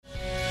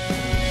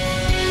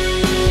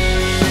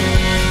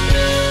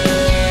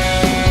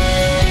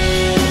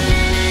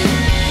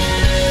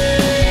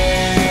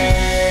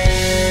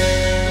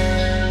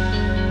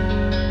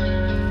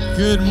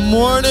Good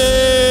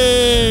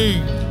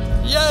morning.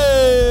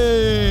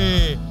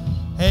 Yay.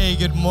 Hey,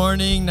 good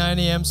morning, 9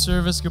 a.m.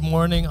 service. Good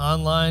morning,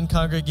 online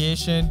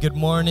congregation. Good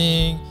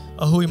morning.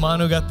 Ahui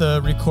Manu got the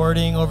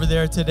recording over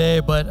there today.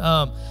 But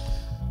how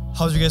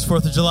was your guys'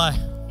 4th of July?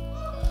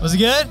 Was it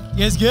good?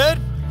 You guys good?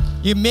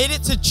 You made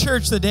it to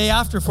church the day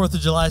after 4th of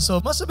July, so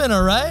it must have been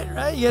all right,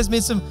 right? You guys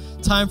made some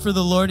time for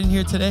the Lord in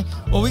here today.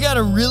 Well, we got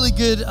a really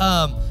good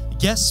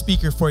guest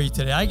speaker for you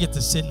today. I get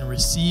to sit and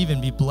receive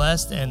and be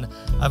blessed, and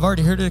I've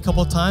already heard it a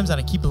couple of times, and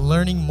I keep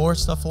learning more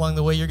stuff along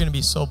the way. You're going to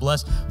be so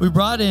blessed. We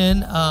brought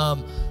in,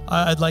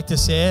 I'd like to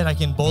say it, I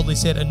can boldly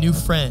say it, a new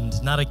friend,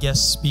 not a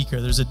guest speaker.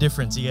 There's a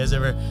difference. You guys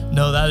ever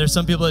know that? There's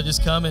some people that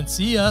just come and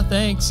see ya,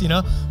 thanks,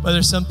 but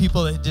there's some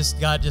people that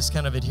God just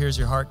kind of adheres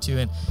your heart to.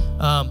 And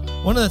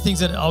one of the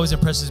things that always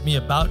impresses me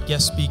about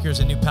guest speakers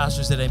and new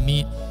pastors that I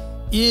meet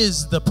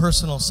is the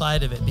personal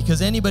side of it,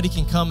 because anybody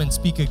can come and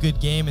speak a good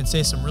game and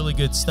say some really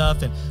good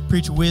stuff and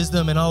preach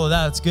wisdom and all of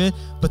that. It's good,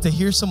 but to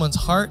hear someone's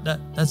heart,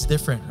 that's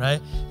different, right?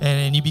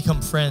 And you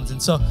become friends.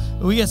 And so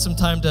we get some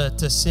time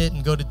to sit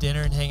and go to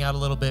dinner and hang out a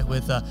little bit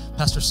with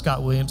Pastor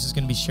Scott Williams, who's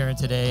going to be sharing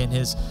today, and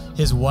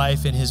his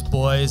wife and his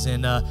boys,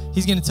 and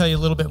he's going to tell you a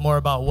little bit more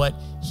about what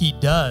he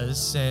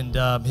does and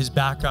his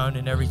background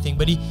and everything.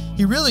 But he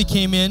really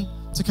came in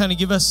to kind of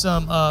give us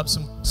some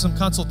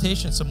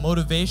consultation, some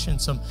motivation,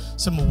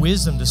 some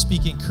wisdom, to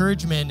speak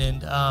encouragement,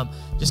 and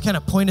just kind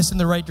of point us in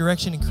the right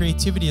direction and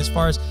creativity as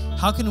far as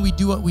how can we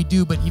do what we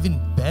do, but even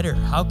better.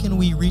 How can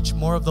we reach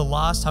more of the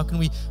lost? How can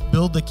we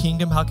build the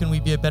kingdom? How can we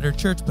be a better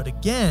church? But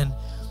again,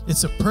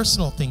 it's a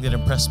personal thing that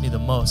impressed me the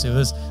most. It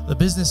was the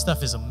business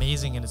stuff is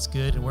amazing and it's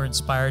good and we're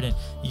inspired, and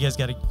you guys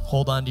got to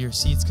hold on to your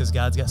seats because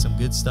God's got some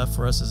good stuff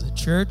for us as a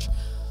church.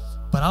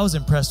 But I was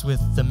impressed with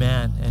the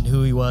man and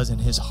who he was and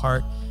his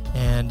heart,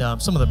 and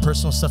some of the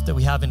personal stuff that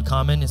we have in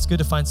common. It's good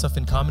to find stuff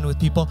in common with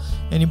people.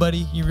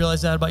 Anybody, you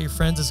realize that about your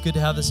friends? It's good to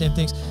have the same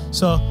things.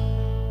 So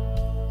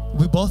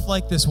we both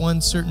like this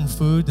one certain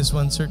food, this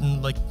one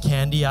certain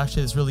candy,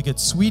 actually, that's really good.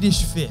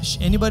 Swedish fish.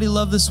 Anybody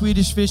love the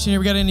Swedish fish? You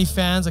ever got any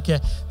fans? Okay,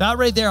 that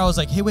right there, I was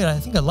like, hey, wait, I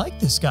think I like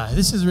this guy.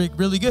 This is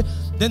really good.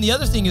 Then the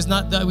other thing is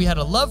not that we had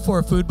a love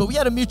for food, but we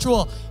had a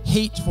mutual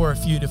hate for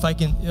food, if I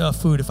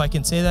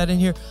can say that in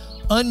here.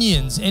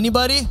 Onions.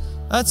 Anybody?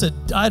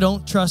 I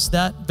don't trust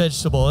that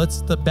vegetable.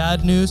 That's the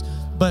bad news.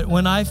 But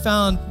when I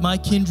found my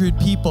kindred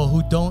people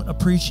who don't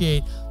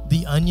appreciate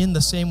the onion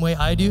the same way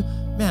I do,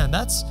 man,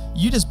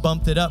 you just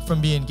bumped it up from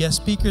being guest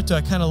speaker to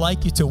I kind of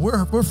like you to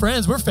we're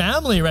friends, we're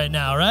family right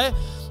now, right?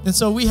 And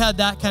so we had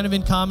that kind of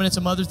in common and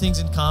some other things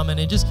in common,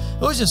 and it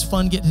was just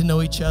fun getting to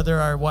know each other.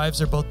 Our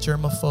wives are both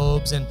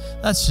germaphobes, and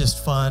that's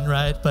just fun,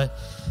 right? But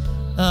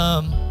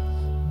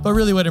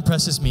really what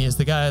impresses me is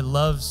the guy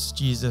loves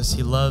Jesus,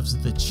 he loves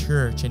the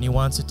church, and he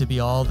wants it to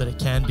be all that it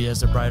can be as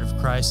the bride of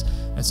Christ.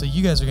 And so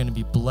you guys are going to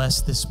be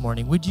blessed this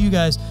morning. Would you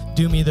guys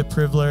do me the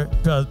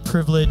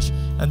privilege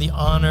and the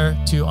honor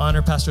to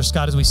honor Pastor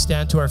Scott as we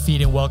stand to our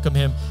feet and welcome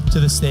him to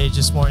the stage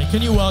this morning?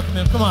 Can you welcome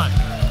him? Come on.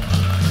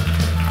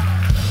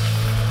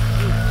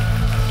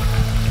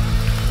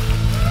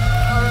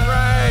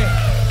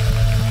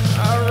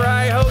 All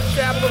right, Hope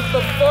Chapel,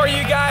 before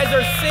you guys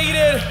are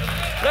seated,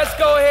 let's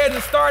go ahead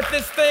and start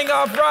this thing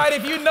off right.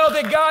 If you know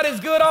that God is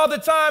good all the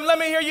time, let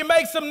me hear you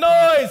make some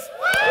noise.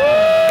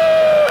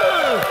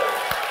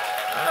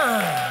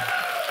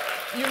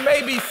 You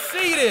may be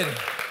seated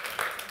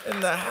in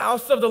the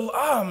house of the Lord.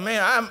 Oh,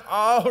 man, I'm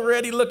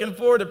already looking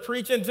forward to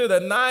preaching to the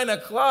 9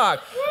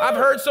 o'clock. I've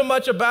heard so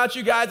much about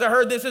you guys. I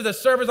heard this is a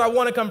service I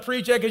want to come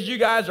preach at because you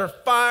guys are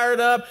fired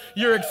up,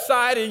 you're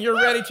excited, and you're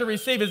ready to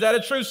receive. Is that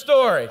a true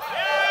story?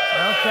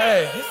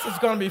 Okay, this is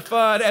going to be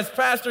fun. As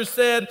Pastor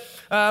said,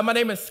 my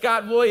name is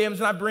Scott Williams,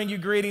 and I bring you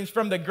greetings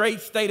from the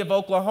great state of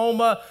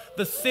Oklahoma,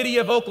 the city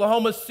of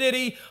Oklahoma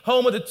City,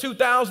 home of the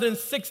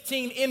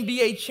 2016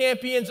 NBA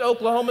champions,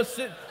 Oklahoma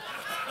City.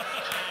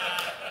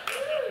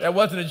 That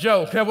wasn't a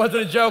joke.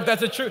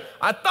 That's a true.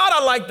 I thought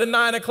I liked the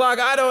 9 o'clock.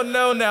 I don't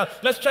know now.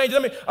 Let's change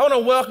it. I want to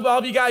welcome all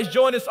of you guys.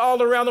 Join us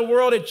all around the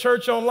world at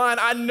Church Online.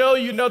 I know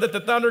you know that the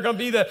Thunder are going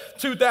to be the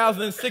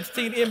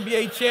 2016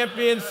 NBA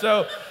champions,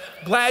 so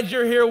glad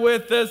you're here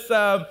with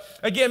us.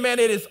 Again, man,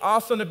 it is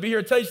awesome to be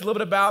here. Tell you just a little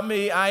bit about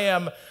me.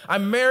 I'm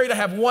married. I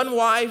have one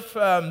wife.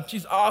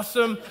 She's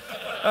awesome.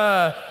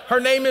 Her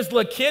name is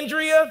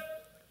LaKendria.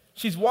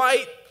 She's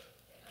white.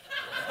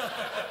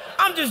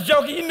 I'm just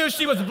joking. You knew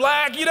she was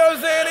black. You know what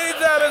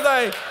I'm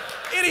saying?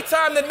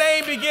 Anytime the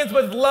name begins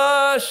with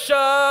la,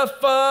 sha,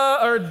 fa,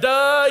 or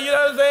duh, you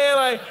know what I'm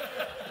saying?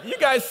 You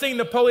guys seen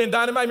Napoleon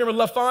Dynamite? Remember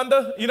La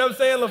Fonda? You know what I'm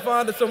saying? La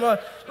Fonda. So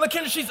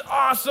LaKendria, she's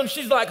awesome.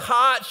 She's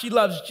hot. She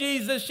loves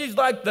Jesus. She's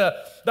like the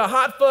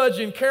hot fudge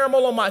and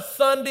caramel on my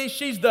sundae.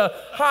 She's the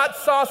hot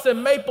sauce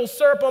and maple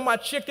syrup on my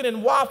chicken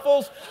and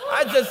waffles.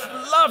 I just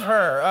love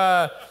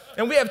her.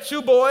 And we have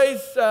two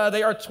boys.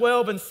 They are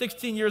 12 and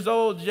 16 years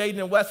old, Jaden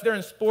and Wes. They're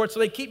in sports, so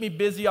they keep me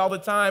busy all the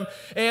time.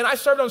 And I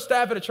served on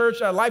staff at a church,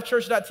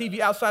 LifeChurch.tv,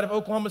 outside of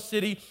Oklahoma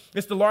City.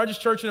 It's the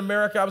largest church in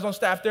America. I was on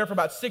staff there for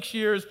about 6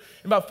 years.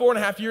 And about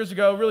 4.5 years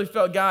ago, really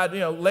felt God,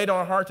 laid on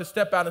our heart to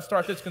step out and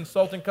start this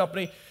consulting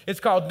company. It's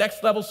called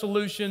Next Level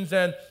Solutions,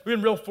 and we've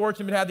been real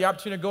fortunate to have the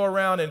opportunity to go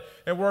around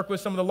and work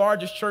with some of the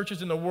largest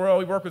churches in the world.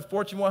 We work with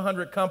Fortune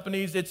 100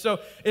 companies. It's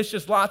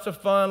just lots of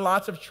fun,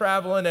 lots of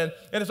traveling,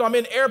 and so I'm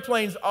in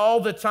airplanes all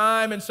the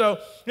time. And so,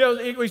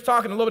 we was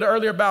talking a little bit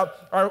earlier about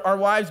our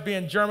wives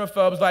being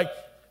germaphobes. Like,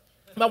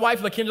 my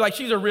wife, LaKendra,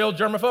 she's a real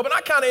germaphobe, and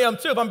I kind of am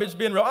too, if I'm just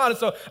being real honest.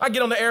 So I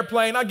get on the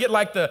airplane, I get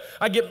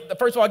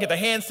first of all, I get the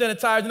hand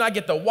sanitizer, and I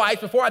get the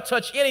wipes. Before I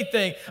touch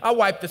anything, I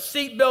wipe the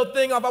seatbelt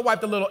thing off, I wipe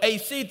the little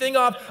AC thing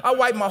off, I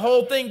wipe my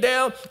whole thing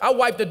down, I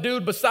wipe the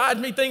dude beside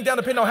me thing down,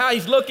 depending on how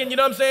he's looking, you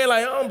know what I'm saying?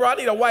 Like, oh, bro, I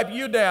need to wipe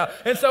you down.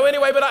 And so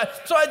anyway,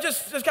 I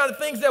just kind of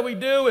things that we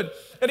do.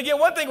 And again,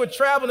 one thing with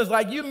traveling is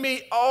like you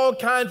meet all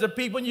kinds of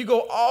people and you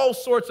go all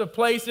sorts of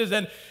places,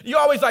 and you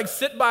always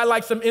sit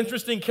by some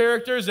interesting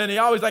characters, and they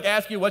always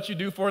ask you what you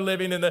do for a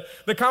living, and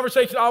the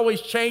conversation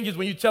always changes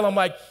when you tell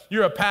them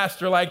you're a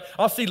pastor.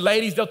 I'll see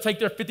ladies, they'll take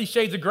their 50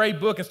 Shades of Grey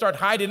book and start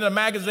hiding in a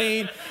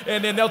magazine,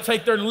 and then they'll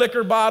take their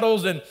liquor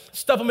bottles and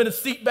stuff them in a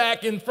seat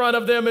back in front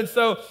of them, and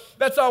so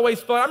that's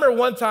always fun. I remember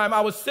one time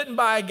I was sitting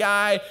by a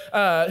guy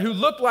who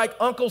looked like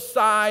Uncle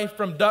Si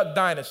from Duck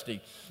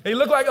Dynasty. He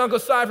looked like Uncle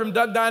Si from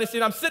Duck Dynasty,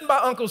 and I'm sitting by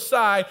Uncle Si,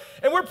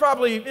 and we're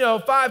probably,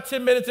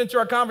 5-10 minutes into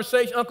our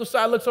conversation. Uncle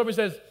Si looks over and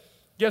says,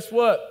 "Guess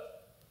what?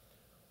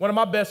 One of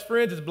my best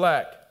friends is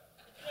black."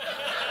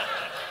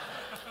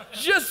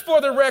 Just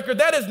for the record,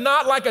 that is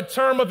not a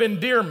term of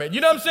endearment.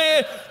 You know what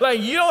I'm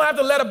saying? You don't have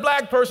to let a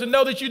black person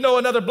know that you know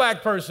another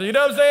black person. You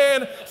know what I'm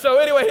saying? So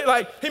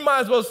anyway, he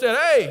might as well have said,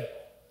 "Hey,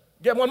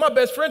 one of my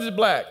best friends is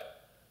black.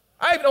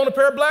 I even own a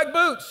pair of black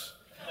boots.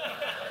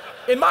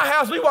 In my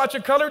house, we watch a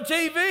colored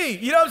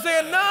TV." You know what I'm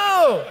saying?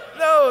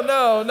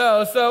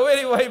 No. So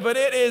anyway, but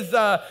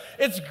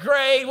it's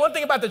great. One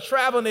thing about the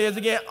traveling is,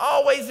 again,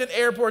 always in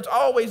airports,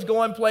 always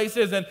going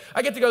places. And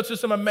I get to go to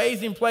some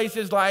amazing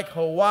places like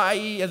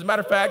Hawaii. As a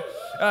matter of fact,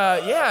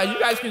 you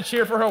guys can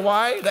cheer for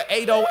Hawaii, the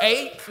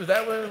 808. Is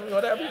that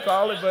whatever you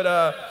call it?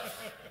 But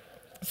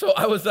so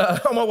I was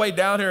on my way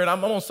down here, and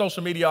I'm on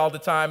social media all the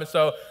time, and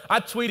so I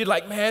tweeted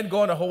man,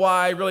 going to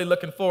Hawaii, really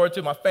looking forward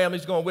to it. My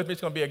family's going with me. It's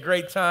going to be a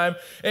great time.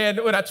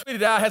 And when I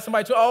tweeted out, I had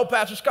somebody tweet, "Oh,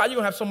 Pastor Scott, you're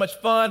going to have so much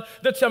fun.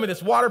 They'll tell me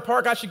this water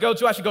park I should go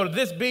to. I should go to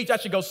this beach. I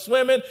should go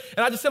swimming."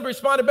 And I just simply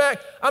responded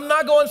back, "I'm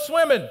not going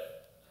swimming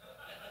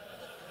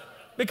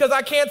because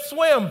I can't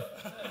swim."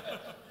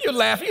 You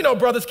laugh.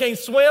 Brothers can't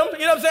swim.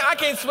 You know what I'm saying? I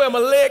can't swim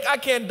a lick. I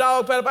can't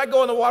dog paddle. If I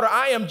go in the water,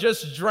 I am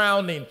just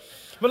drowning.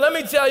 But let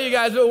me tell you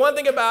guys, one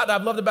thing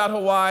I've loved about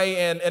Hawaii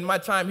and my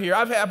time here,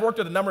 I've worked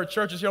at a number of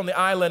churches here on the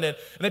island, and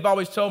they've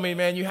always told me,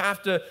 "Man, you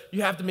have to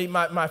meet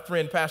my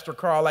friend, Pastor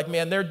Carl.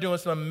 Man, they're doing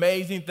some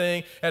amazing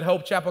thing at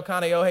Hope Chapel,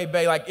 Kaneohe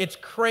Bay. It's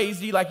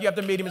crazy. You have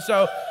to meet him." And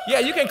so, yeah,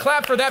 you can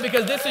clap for that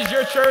because this is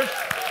your church.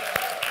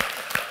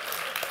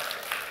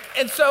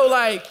 And so,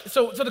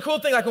 so the cool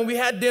thing, when we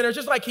had dinner,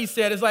 just like he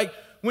said, is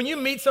when you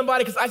meet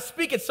somebody, because I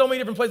speak at so many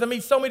different places, I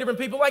meet so many different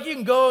people, you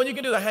can go and you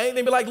can do the hang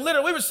thing, but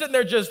literally, we were sitting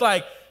there just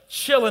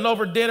chilling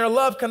over dinner.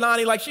 Love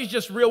Kanani, she's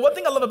just real. One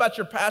thing I love about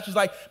your pastors,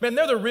 man,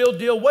 they're the real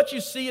deal. What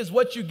you see is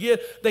what you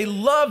get. They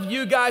love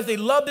you guys. They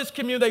love this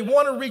community. They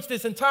want to reach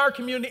this entire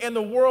community and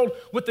the world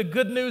with the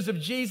good news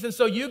of Jesus. And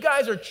so you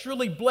guys are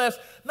truly blessed,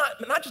 not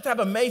just to have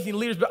amazing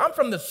leaders, but I'm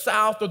from the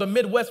South or the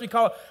Midwest. We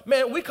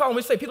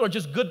say people are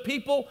just good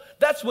people.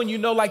 That's when you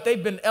know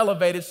they've been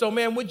elevated. So,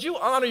 man, would you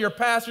honor your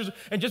pastors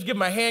and just give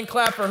them a hand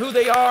clap for who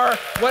they are,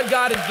 what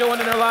God is doing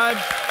in their lives?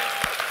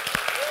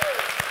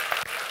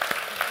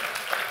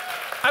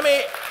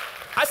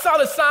 I saw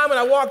the sign when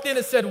I walked in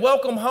that said,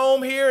 "Welcome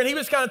home" here, and he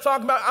was kind of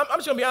talking about, I'm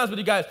just going to be honest with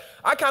you guys,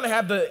 I kind of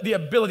have the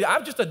ability,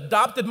 I've just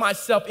adopted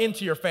myself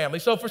into your family.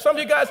 So for some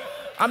of you guys,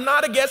 I'm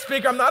not a guest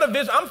speaker, I'm not a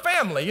visitor, I'm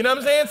family, you know what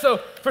I'm saying? So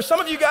for some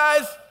of you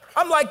guys,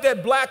 I'm like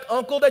that black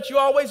uncle that you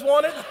always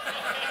wanted.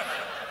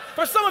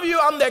 For some of you,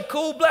 I'm that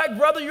cool black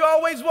brother you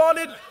always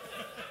wanted.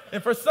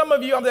 And for some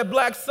of you, I'm that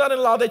black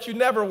son-in-law that you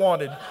never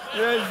wanted.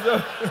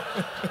 Yeah,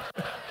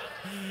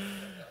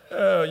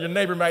 so your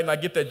neighbor might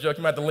not get that joke.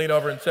 You might have to lean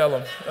over and tell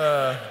him.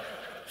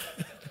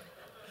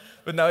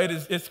 But no,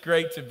 it's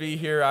great to be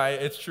here.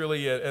 It's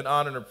truly an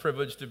honor and a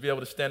privilege to be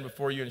able to stand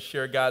before you and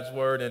share God's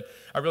word. And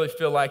I really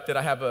feel like that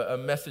I have a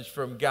message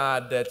from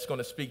God that's going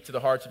to speak to the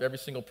hearts of every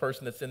single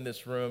person that's in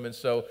this room. And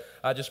so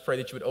I just pray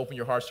that you would open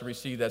your hearts to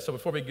receive that. So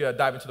before we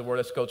dive into the word,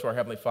 let's go to our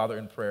Heavenly Father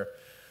in prayer.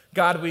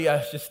 God, we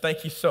just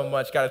thank you so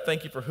much. God, I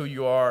thank you for who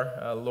you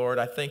are. Lord,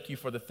 I thank you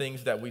for the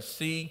things that we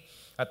see.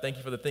 I thank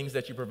you for the things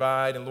that you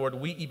provide. And Lord,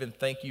 we even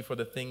thank you for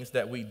the things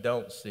that we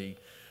don't see.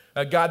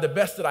 God, the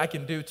best that I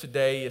can do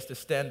today is to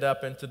stand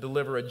up and to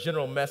deliver a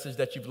general message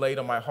that you've laid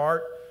on my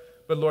heart.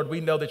 But Lord,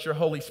 we know that your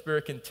Holy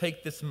Spirit can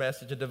take this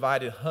message and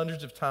divide it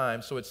hundreds of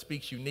times so it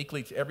speaks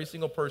uniquely to every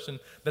single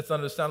person that's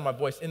under the sound of my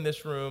voice in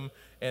this room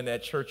and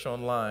at church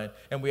online.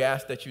 And we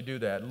ask that you do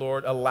that.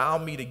 Lord, allow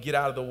me to get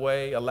out of the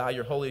way, allow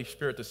your Holy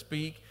Spirit to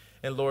speak,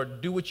 and Lord,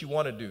 do what you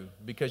want to do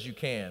because you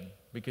can,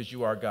 because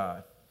you are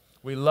God.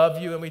 We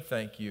love you and we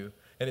thank you,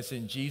 and it's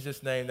in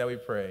Jesus' name that we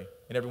pray.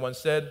 And everyone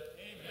said,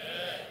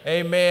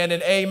 amen. Amen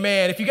and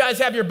amen. If you guys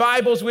have your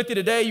Bibles with you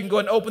today, you can go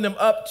ahead and open them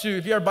up to,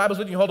 if you have Bibles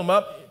with you, you can hold them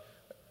up.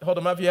 Hold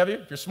them up if you have you.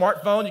 If your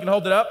smartphone, you can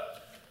hold it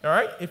up. All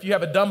right? If you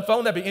have a dumb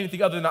phone, that'd be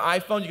anything other than an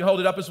iPhone, you can hold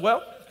it up as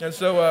well. And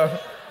so,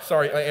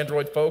 sorry,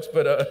 Android folks,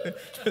 but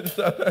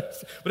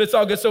it's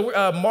all good.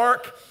 So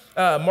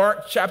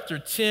Mark chapter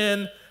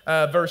 10,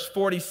 verse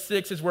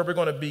 46 is where we're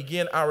going to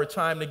begin our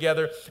time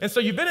together. And so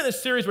you've been in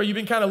this series where you've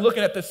been kind of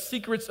looking at the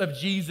secrets of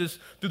Jesus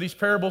through these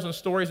parables and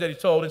stories that he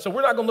told. And so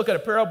we're not going to look at a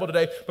parable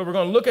today, but we're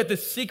going to look at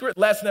this secret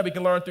lesson that we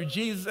can learn through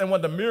Jesus and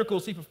one of the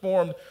miracles he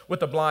performed with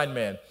the blind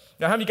man.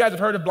 Now, how many of you guys have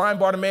heard of blind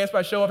Bartimaeus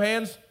by show of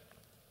hands?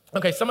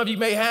 Okay, some of you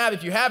may have.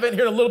 If you haven't,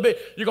 here in a little bit,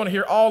 you're going to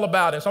hear all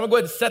about it. So I'm going to go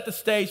ahead and set the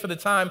stage for the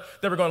time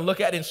that we're going to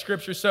look at in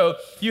Scripture. So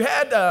you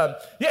had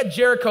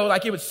Jericho,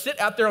 like it would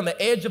sit out there on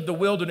the edge of the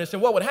wilderness.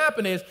 And what would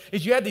happen is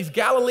you had these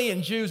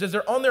Galilean Jews, as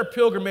they're on their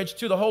pilgrimage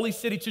to the holy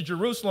city, to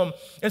Jerusalem,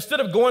 instead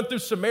of going through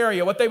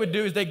Samaria, what they would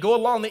do is they go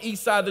along the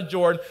east side of the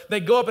Jordan. They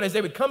go up, and as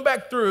they would come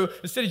back through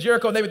the city of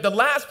Jericho, the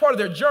last part of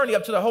their journey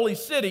up to the holy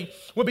city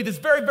would be this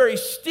very, very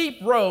steep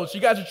road. So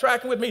you guys are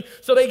tracking with me?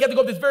 So they get to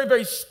go up this very,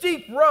 very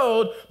steep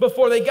road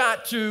before they got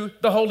to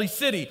the holy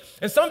city.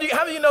 And some of you,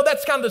 how do you know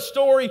that's kind of the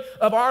story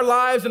of our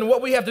lives and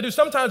what we have to do?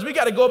 Sometimes we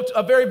got to go up to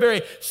a very,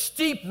 very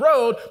steep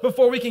road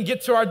before we can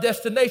get to our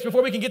destination,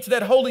 before we can get to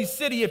that holy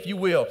city, if you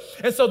will.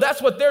 And so that's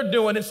what they're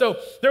doing. And so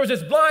there was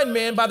this blind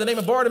man by the name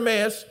of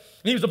Bartimaeus,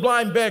 and he was a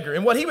blind beggar.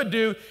 And what he would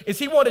do is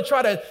he wanted to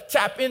try to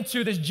tap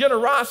into this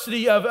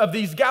generosity of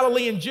these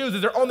Galilean Jews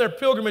as they're on their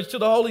pilgrimage to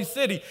the holy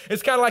city.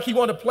 It's kind of like he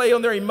wanted to play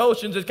on their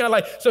emotions. It's kind of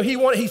like, so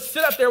he'd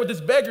sit out there with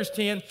this beggar's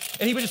tin,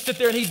 and he would just sit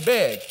there and he'd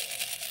beg.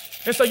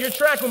 And so you're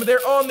tracking them.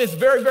 They're on this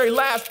very, very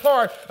last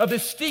part of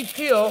this steep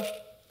hill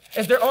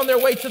as they're on their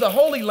way to the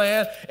Holy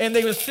Land, and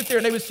they would sit there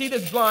and they would see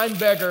this blind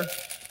beggar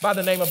by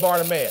the name of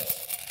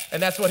Bartimaeus.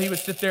 And that's what he would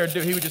sit there and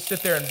do. He would just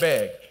sit there and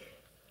beg.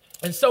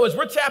 And so as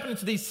we're tapping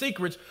into these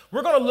secrets,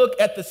 we're going to look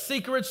at the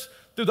secrets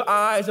through the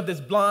eyes of this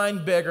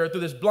blind beggar,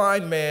 through this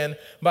blind man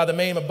by the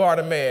name of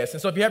Bartimaeus.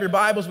 And so if you have your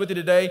Bibles with you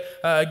today,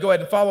 go ahead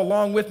and follow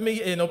along with me,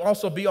 and it'll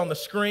also be on the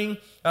screen.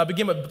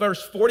 Begin with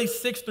verse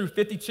 46 through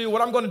 52.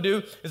 What I'm going to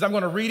do is I'm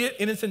going to read it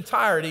in its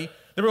entirety,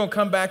 then we're going to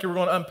come back and we're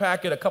going to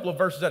unpack it a couple of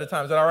verses at a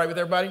time. Is that all right with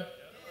everybody? All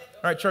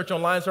right, church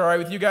online, is that all right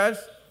with you guys?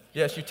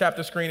 Yes, you tapped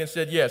the screen and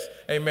said yes.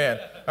 Amen.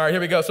 All right,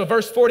 here we go. So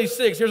verse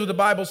 46, here's what the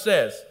Bible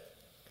says.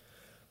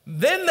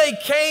 Then they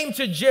came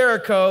to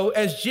Jericho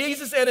as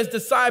Jesus and his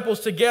disciples,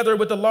 together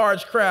with a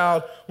large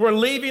crowd, were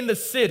leaving the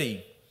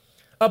city.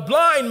 A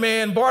blind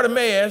man,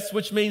 Bartimaeus,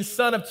 which means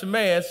son of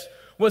Timaeus,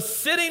 was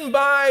sitting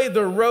by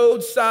the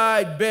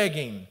roadside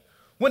begging.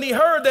 When he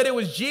heard that it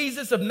was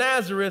Jesus of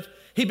Nazareth,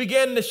 he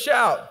began to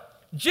shout,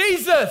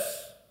 "Jesus,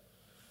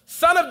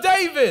 Son of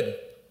David,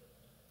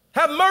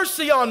 have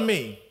mercy on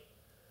me."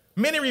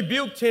 Many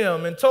rebuked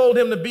him and told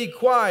him to be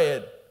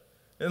quiet.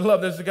 And I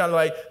love this, kind of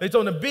like, they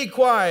told him to be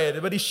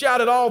quiet, but he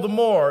shouted all the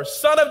more,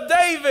 "Son of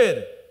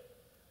David,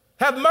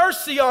 have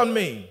mercy on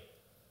me."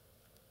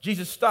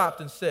 Jesus stopped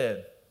and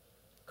said,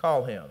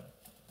 "Call him."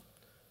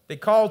 They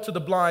called to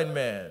the blind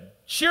man,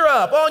 "Cheer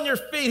up, on your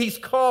feet, he's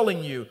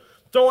calling you."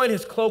 Throwing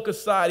his cloak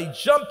aside, he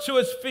jumped to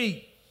his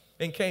feet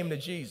and came to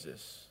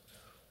Jesus.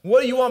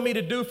 "What do you want me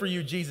to do for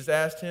you?" Jesus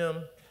asked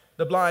him.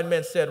 The blind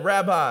man said,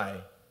 "Rabbi,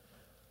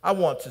 I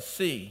want to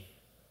see."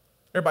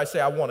 Everybody say,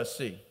 "I want to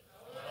see."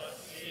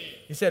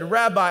 He said,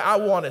 "Rabbi, I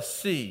want to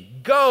see."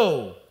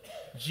 "Go,"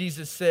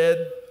 Jesus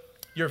said.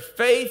 "Your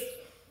faith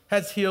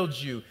has healed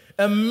you."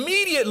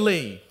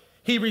 Immediately,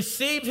 he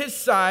received his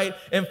sight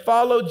and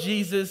followed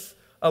Jesus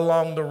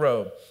along the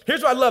road.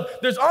 Here's what I love.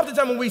 There's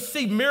oftentimes when we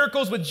see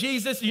miracles with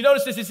Jesus, you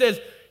notice this, he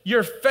says,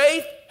 "Your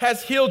faith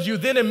has healed you,"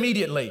 then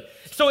immediately.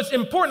 So it's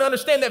important to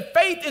understand that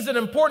faith is an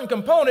important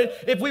component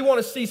if we want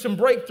to see some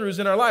breakthroughs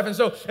in our life. And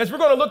so as we're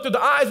going to look through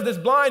the eyes of this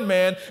blind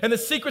man and the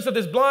secrets of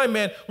this blind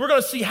man, we're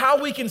going to see how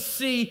we can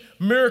see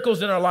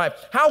miracles in our life,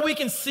 how we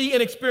can see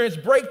and experience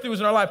breakthroughs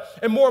in our life,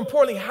 and more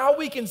importantly, how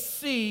we can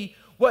see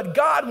what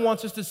God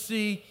wants us to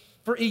see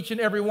for each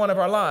and every one of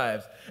our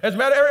lives. As a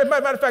matter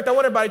of fact, I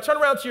want everybody to turn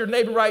around to your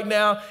neighbor right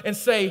now and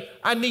say,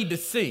 "I need to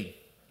see."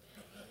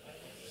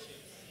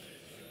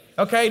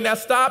 Okay, now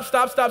stop.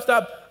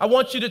 I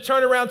want you to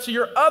turn around to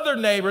your other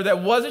neighbor that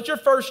wasn't your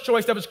first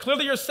choice, that was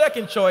clearly your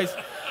second choice.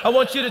 I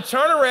want you to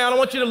turn around. I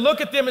want you to look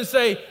at them and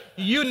say,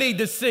 "You need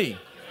to see."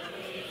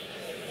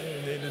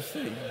 You need to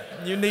see.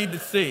 You need to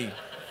see.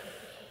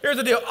 Here's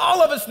the deal.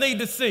 All of us need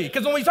to see.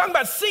 Because when we talk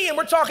about seeing,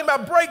 we're talking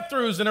about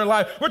breakthroughs in our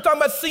life. We're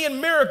talking about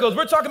seeing miracles.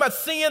 We're talking about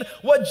seeing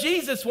what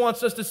Jesus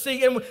wants us to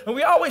see. And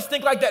we always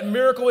think like that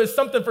miracle is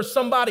something for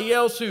somebody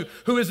else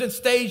who is in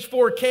stage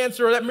 4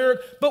 cancer or that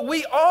miracle. But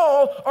we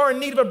all are in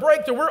need of a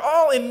breakthrough. We're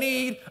all in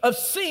need of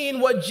seeing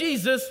what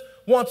Jesus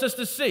wants us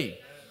to see.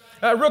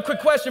 Real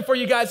quick question for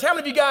you guys. How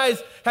many of you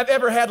guys have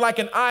ever had like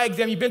an eye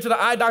exam? You've been to the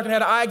eye doctor and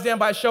had an eye exam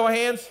by a show of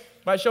hands?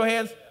 By a show of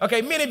hands?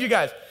 Okay, many of you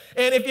guys.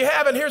 And if you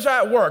haven't, here's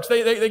how it works.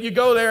 You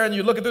go there and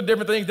you look at the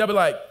different things. They'll be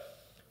like,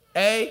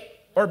 A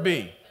or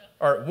B,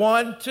 or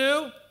 1,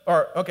 2,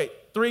 or okay,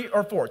 3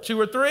 or 4, 2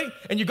 or 3.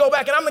 And you go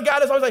back, and I'm the guy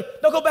that's always like,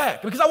 no, go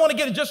back, because I want to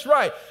get it just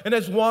right. And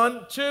it's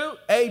 1, 2,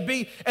 A,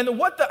 B. And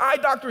what the eye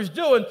doctor is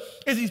doing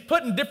is he's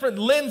putting different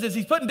lenses.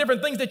 He's putting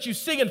different things that you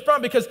see in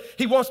front because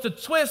he wants to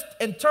twist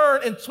and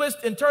turn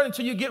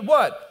until you get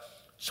what?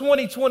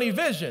 20/20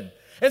 vision.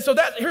 And so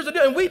here's the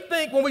deal. And we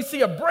think when we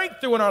see a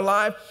breakthrough in our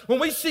life, when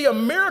we see a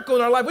miracle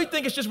in our life, we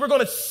think it's just we're going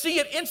to see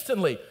it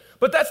instantly.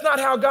 But that's not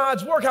how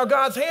God's work. How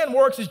God's hand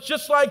works is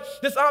just like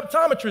this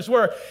optometrist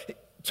where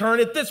turn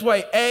it this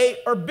way, A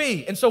or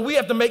B. And so we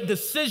have to make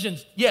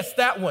decisions. Yes,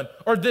 that one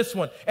or this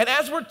one. And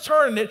as we're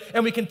turning it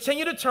and we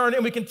continue to turn it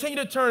and we continue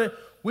to turn it,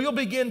 we'll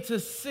begin to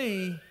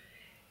see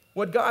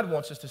what God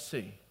wants us to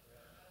see.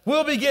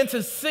 We'll begin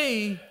to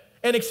see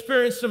and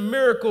experience some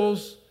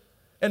miracles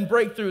and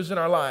breakthroughs in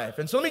our life.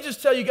 And so let me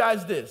just tell you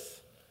guys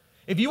this.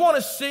 If you want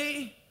to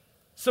see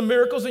some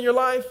miracles in your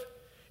life,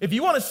 if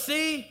you want to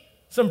see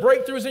some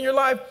breakthroughs in your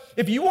life,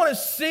 if you want to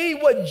see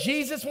what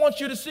Jesus wants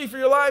you to see for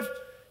your life,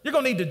 you're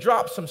going to need to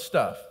drop some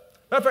stuff.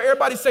 Matter of fact,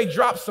 everybody say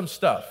drop some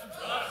stuff.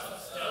 Drop some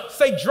stuff.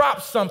 Say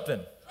drop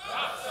something.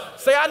 Drop something.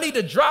 Say I need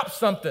to drop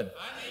something.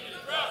 I need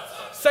to drop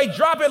something. Say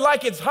drop it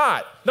like it's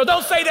hot. No,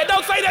 don't say that.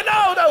 Don't say that.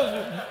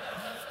 No.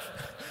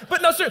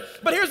 But no, sir.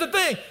 But here's the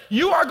thing.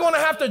 You are going to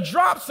have to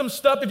drop some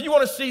stuff if you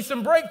want to see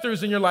some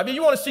breakthroughs in your life. If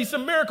you want to see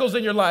some miracles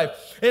in your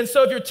life. And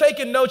so if you're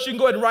taking notes, you can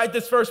go ahead and write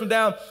this first one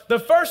down. The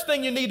first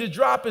thing you need to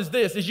drop is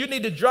this, is you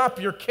need to drop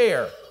your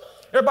care.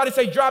 Everybody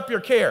say drop your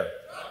care.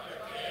 Drop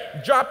your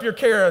care. Drop your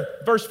care.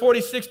 Verse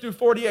 46 through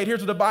 48. Here's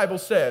what the Bible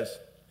says.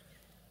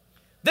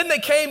 Then they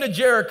came to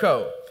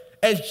Jericho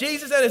as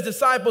Jesus and his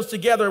disciples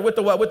together with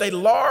a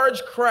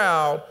large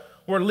crowd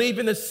were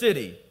leaving the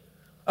city.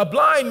 A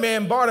blind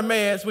man,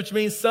 Bartimaeus, which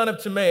means son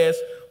of Timaeus,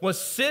 was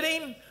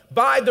sitting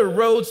by the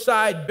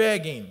roadside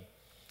begging.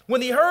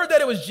 When he heard that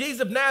it was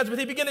Jesus of Nazareth,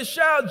 he began to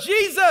shout,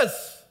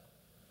 Jesus,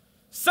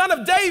 son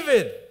of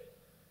David,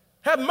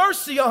 have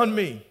mercy on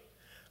me.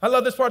 I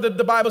love this part that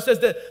the Bible says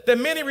that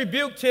many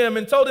rebuked him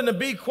and told him to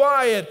be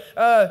quiet.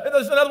 In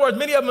other words,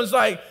 many of them was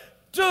like,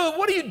 dude,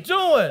 what are you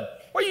doing?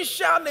 What are you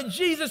shouting at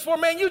Jesus for,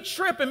 man? You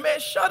tripping, man.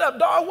 Shut up,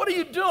 dog. What are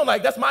you doing?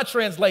 Like, that's my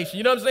translation.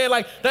 You know what I'm saying?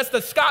 Like, that's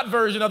the Scott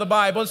version of the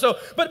Bible. And so,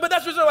 but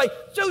that's what they're like,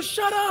 dude,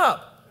 shut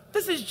up.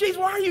 This is Jesus.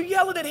 Why are you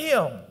yelling at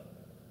him?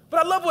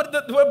 But I love what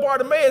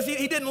Bartimaeus,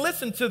 he didn't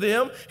listen to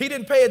them. He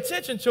didn't pay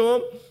attention to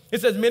them. It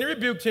says, many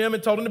rebuked him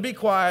and told him to be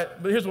quiet.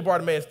 But here's what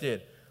Bartimaeus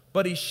did.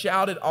 But he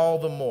shouted all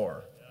the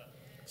more,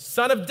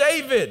 Son of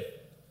David,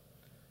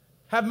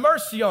 have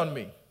mercy on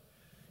me.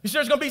 You see,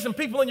 there's going to be some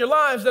people in your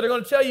lives that are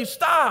going to tell you,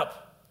 stop.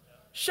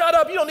 Shut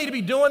up, you don't need to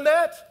be doing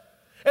that.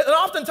 And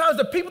oftentimes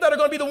the people that are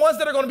going to be the ones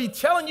that are going to be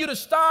telling you to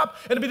stop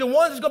and to be the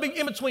ones that's going to be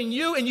in between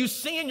you and you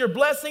seeing your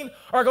blessing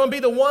are going to be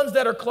the ones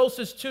that are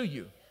closest to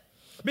you.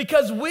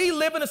 Because we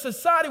live in a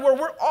society where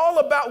we're all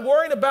about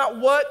worrying about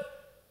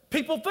what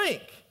people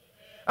think.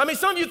 I mean,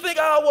 some of you think,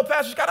 oh, well,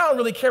 Pastor Scott, I don't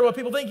really care what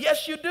people think.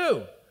 Yes, you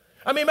do.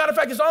 I mean, matter of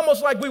fact, it's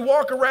almost like we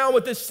walk around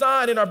with this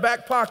sign in our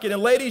back pocket.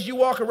 And ladies, you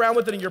walk around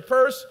with it in your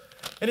purse,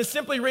 and it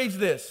simply reads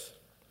this.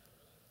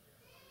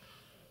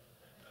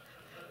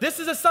 This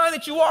is a sign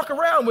that you walk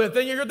around with.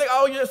 And you're thinking,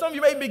 oh, yeah, some of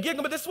you may be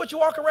giggling, but this is what you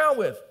walk around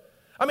with.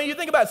 I mean, you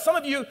think about it, some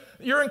of you,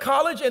 you're in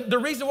college, and the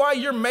reason why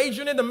you're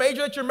majoring in the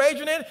major that you're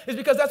majoring in is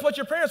because that's what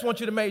your parents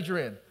want you to major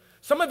in.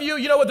 Some of you,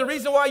 you know what, the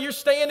reason why you're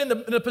staying in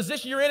the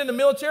position you're in the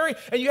military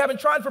and you haven't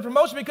tried for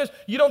promotion because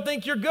you don't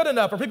think you're good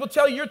enough, or people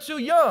tell you you're too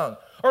young.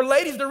 Or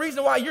ladies, the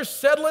reason why you're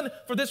settling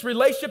for this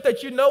relationship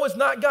that you know is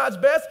not God's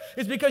best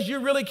is because you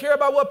really care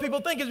about what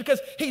people think, is because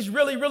he's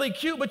really, really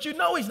cute, but you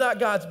know he's not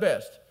God's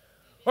best.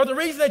 Or the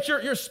reason that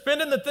you're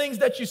spending the things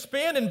that you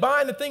spend and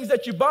buying the things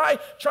that you buy,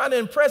 trying to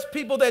impress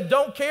people that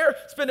don't care,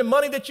 spending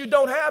money that you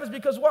don't have, is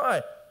because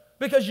why?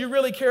 Because you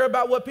really care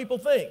about what people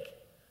think.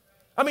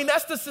 I mean,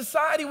 that's the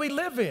society we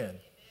live in.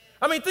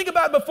 I mean, think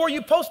about it, before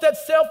you post that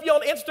selfie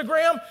on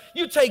Instagram,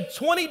 you take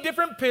 20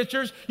 different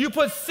pictures, you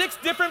put 6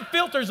 different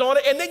filters on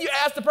it, and then you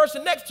ask the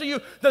person next to you,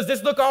 does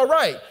this look all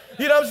right?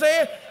 You know what I'm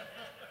saying?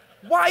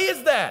 Why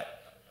is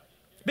that?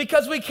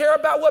 Because we care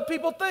about what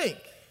people think.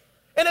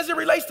 And as it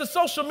relates to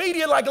social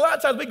media, like a lot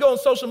of times we go on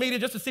social media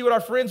just to see what our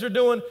friends are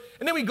doing,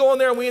 and then we go on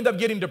there and we end up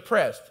getting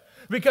depressed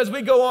because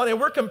we go on and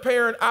we're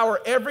comparing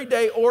our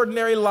everyday,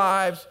 ordinary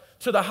lives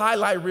to the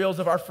highlight reels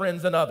of our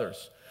friends and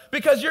others.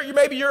 Because you've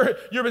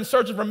been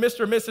searching for Mr.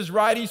 or Mrs.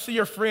 Right, and you see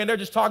your friend, they're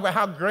just talking about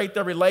how great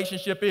their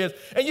relationship is,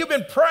 and you've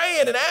been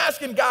praying and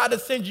asking God to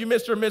send you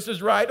Mr. or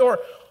Mrs. Right, or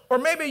Or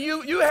maybe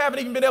you haven't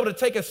even been able to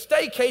take a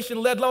staycation,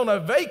 let alone a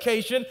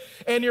vacation,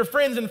 and your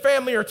friends and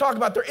family are talking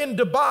about they're in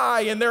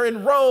Dubai and they're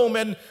in Rome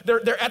and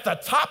they're at the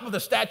top of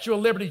the Statue of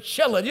Liberty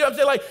chilling. You know what I'm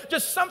saying? Like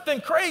just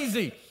something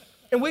crazy.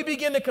 And we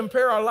begin to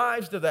compare our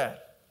lives to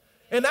that.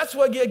 And that's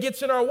what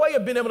gets in our way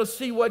of being able to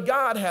see what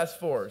God has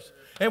for us.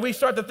 And we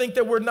start to think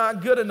that we're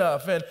not good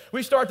enough. And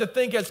we start to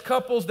think as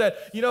couples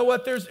that, you know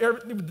what,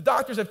 the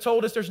doctors have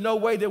told us there's no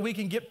way that we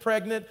can get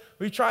pregnant.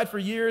 We tried for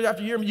years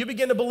after year. You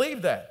begin to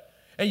believe that.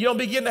 And you don't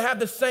begin to have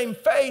the same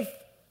faith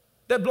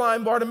that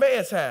blind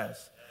Bartimaeus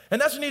has.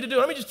 And that's what you need to do.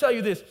 Let me just tell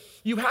you this.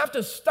 You have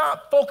to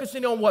stop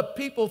focusing on what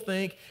people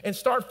think and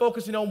start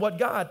focusing on what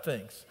God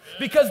thinks.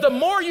 Because the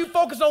more you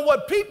focus on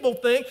what people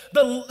think,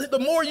 the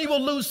more you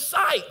will lose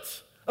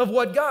sight of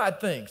what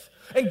God thinks.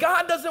 And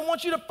God doesn't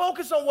want you to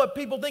focus on what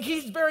people think.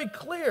 He's very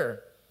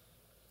clear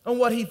on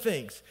what he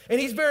thinks. And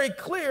he's very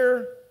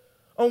clear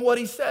on what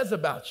he says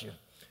about you.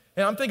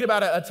 And I'm thinking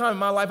about a time in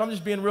my life, I'm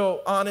just being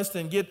real honest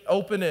and get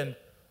open and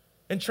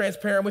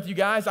transparent with you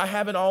guys. I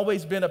haven't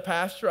always been a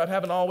pastor. I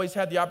haven't always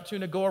had the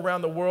opportunity to go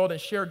around the world and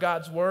share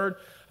God's word.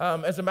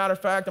 As a matter of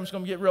fact, I'm just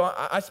going to get real.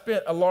 I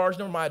spent a large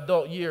number of my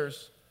adult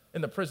years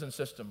in the prison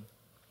system.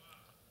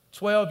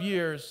 12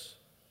 years,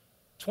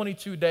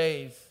 22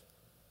 days,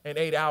 and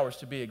 8 hours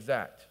to be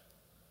exact.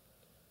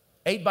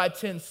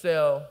 8x10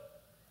 cell,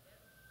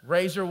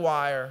 razor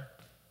wire,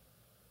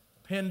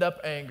 pinned up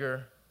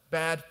anger,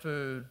 bad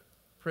food,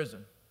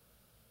 prison.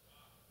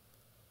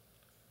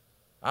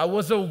 I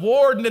was a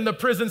warden in the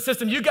prison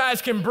system. You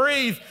guys can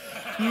breathe.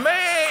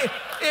 Man,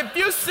 if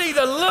you see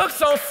the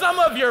looks on some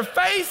of your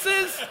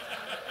faces,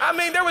 I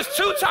mean, there was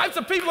two types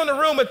of people in the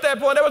room at that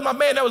point. There was my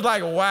man that was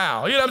like,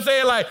 wow. You know what I'm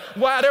saying? Like,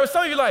 wow. There was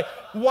some of you like,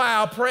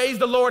 wow, praise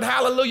the Lord,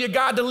 hallelujah,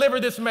 God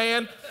delivered this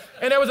man.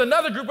 And there was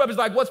another group of us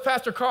like, what's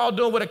Pastor Carl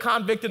doing with a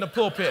convict in the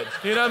pulpit?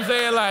 You know what I'm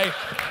saying? Like,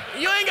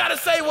 you ain't got to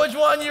say which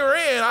one you're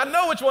in. I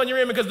know which one you're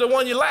in because the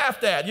one you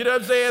laughed at. You know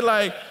what I'm saying?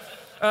 Like,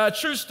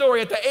 true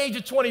story. At the age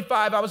of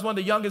 25, I was one of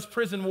the youngest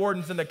prison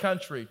wardens in the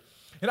country.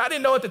 And I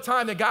didn't know at the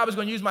time that God was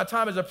going to use my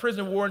time as a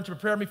prison warden to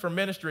prepare me for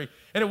ministry.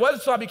 And it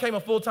wasn't until I became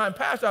a full-time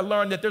pastor I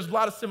learned that there's a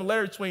lot of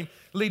similarity between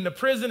leading a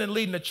prison and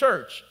leading a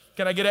church.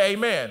 Can I get an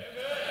amen?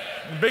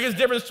 Amen. The biggest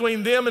difference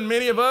between them and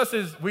many of us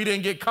is we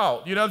didn't get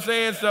caught. You know what I'm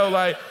saying? So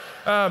like,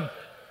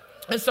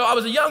 and so I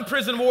was a young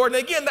prison warden.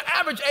 And again, the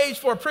average age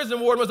for a prison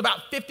warden was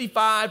about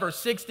 55 or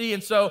 60.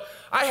 And so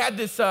I had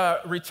this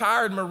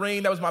retired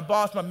Marine that was my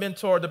boss, my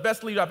mentor, the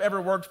best leader I've ever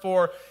worked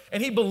for.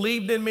 And he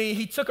believed in me.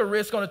 He took a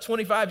risk on a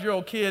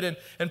 25-year-old kid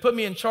and put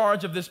me in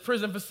charge of this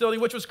prison facility,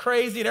 which was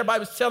crazy. And everybody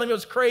was telling me it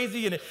was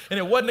crazy and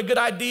it wasn't a good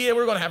idea. We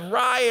were going to have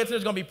riots and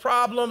there's going to be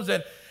problems.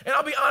 And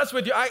I'll be honest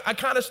with you, I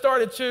kind of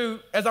started to,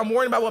 as I'm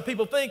worrying about what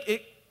people think,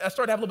 I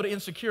started to have a little bit of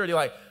insecurity,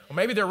 like, well,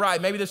 maybe they're right.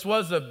 Maybe this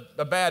was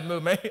a bad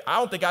move. Maybe I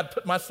don't think I'd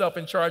put myself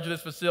in charge of this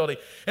facility.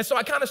 And so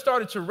I kind of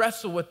started to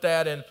wrestle with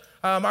that. And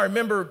I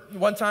remember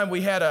one time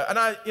we had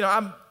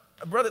I'm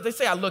brother, they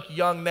say I look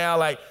young now.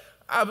 Like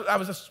I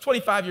was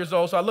 25 years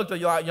old, so I looked a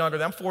lot younger.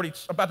 I'm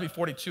about to be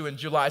 42 in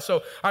July.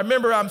 So I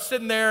remember I'm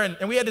sitting there,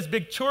 and we had this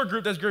big tour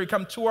group that's going to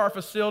come tour our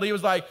facility. It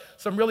was like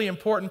some really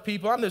important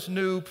people. I'm this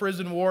new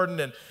prison warden,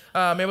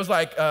 and it was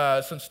like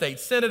some state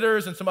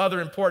senators and some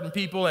other important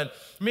people. And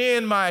me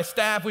and my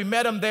staff, we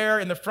met them there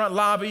in the front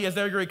lobby as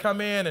they were going to come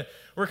in, and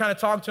we were kind of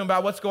talking to them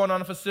about what's going on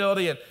in the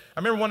facility. And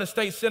I remember one of the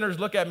state senators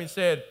looked at me and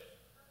said,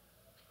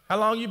 "How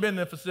long you been in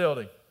the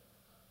facility?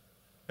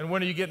 And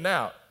when are you getting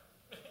out?"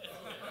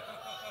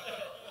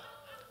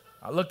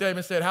 I looked at him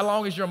and said, "How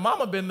long has your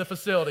mama been in the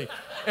facility?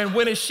 And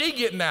when is she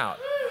getting out?"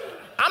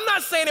 I'm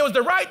not saying it was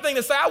the right thing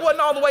to say. I wasn't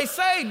all the way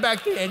saved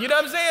back then. You know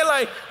what I'm saying?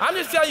 Like, I'm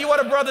just telling you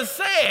what a brother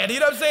said. You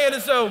know what I'm saying?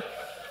 And so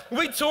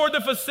we toured the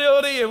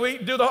facility,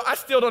 and I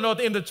still don't know at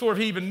the end of the tour if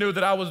he even knew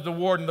that I was the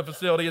warden of the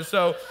facility. And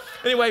so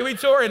anyway, we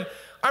toured. And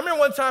I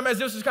remember one time as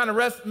this was kind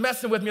of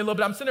messing with me a little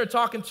bit, I'm sitting there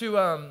talking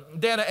to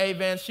Dana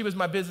Avance. She was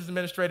my business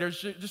administrator.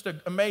 She's just an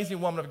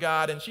amazing woman of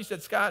God. And she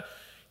said, "Scott,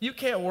 you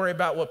can't worry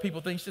about what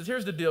people think." She says,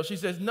 "Here's the deal." She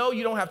says, "No,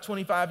 you don't have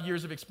 25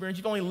 years of experience.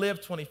 You've only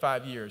lived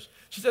 25 years.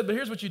 She said, "But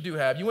here's what you do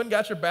have. You went and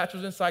got your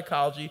bachelor's in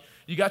psychology.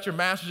 You got your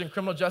master's in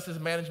criminal justice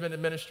management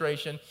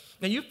administration.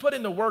 And you've put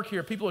in the work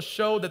here. People have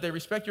showed that they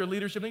respect your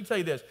leadership." Let me tell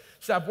you this.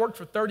 She said, "I've worked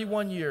for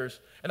 31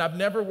 years, and I've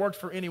never worked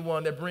for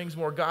anyone that brings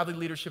more godly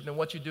leadership than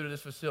what you do to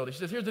this facility." She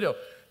says, "Here's the deal.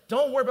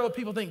 Don't worry about what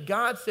people think.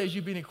 God says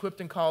you've been equipped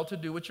and called to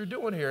do what you're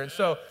doing here." And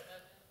so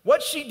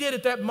what she did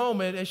at that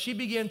moment is she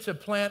began to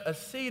plant a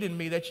seed in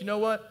me that, you know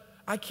what?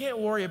 I can't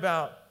worry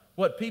about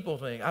what people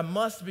think. I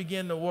must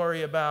begin to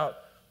worry about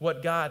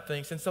what God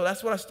thinks. And so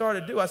that's what I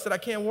started to do. I said, I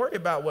can't worry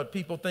about what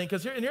people think. And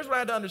here's what I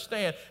had to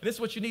understand, and this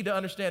is what you need to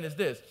understand is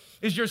this,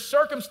 is your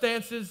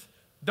circumstances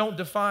don't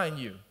define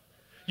you.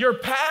 Your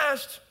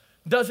past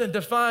doesn't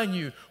define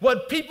you.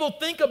 What people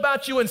think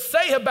about you and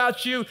say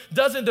about you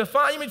doesn't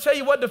define you. Let me tell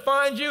you what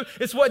defines you.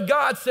 It's what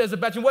God says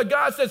about you. What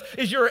God says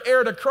is you're an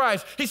heir to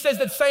Christ. He says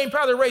that same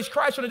power that raised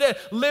Christ from the dead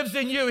lives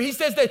in you. He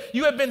says that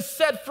you have been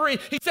set free.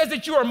 He says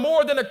that you are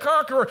more than a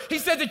conqueror. He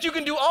says that you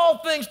can do all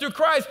things through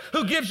Christ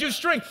who gives you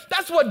strength.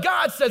 That's what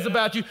God says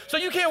about you. So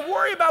you can't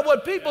worry about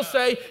what people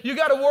say. You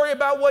got to worry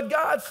about what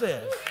God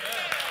says.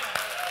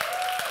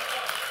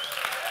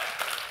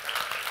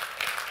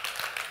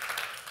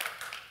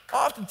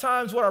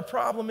 Oftentimes what our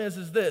problem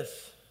is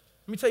this.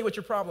 Let me tell you what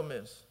your problem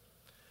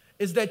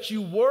is that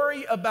you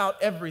worry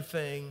about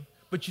everything,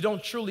 but you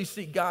don't truly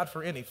seek God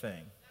for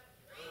anything.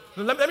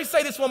 Let me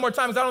say this one more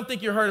time because I don't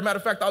think you heard it. Matter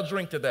of fact, I'll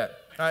drink to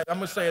that. All right, I'm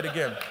going to say it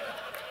again.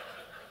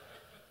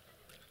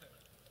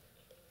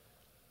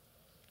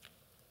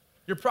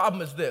 Your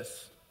problem is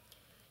this.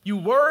 You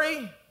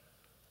worry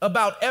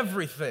about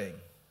everything,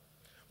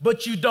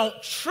 but you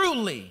don't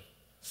truly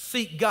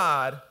seek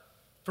God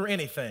for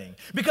anything.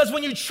 Because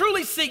when you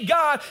truly seek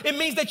God, it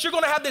means that you're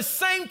going to have this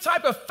same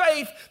type of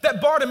faith that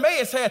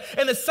Bartimaeus had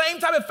and the same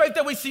type of faith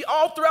that we see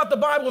all throughout the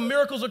Bible when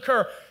miracles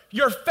occur.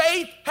 Your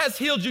faith has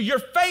healed you. Your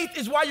faith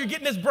is why you're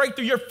getting this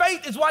breakthrough. Your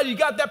faith is why you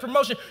got that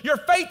promotion. Your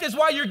faith is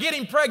why you're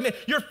getting pregnant.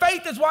 Your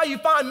faith is why you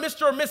find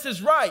Mr. or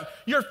Mrs. Right.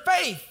 Your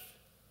faith.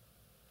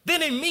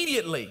 Then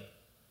immediately.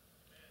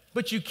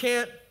 But you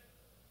can't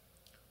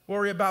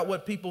worry about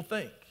what people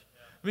think.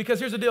 Because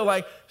here's the deal,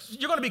 like,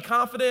 you're going to be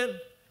confident,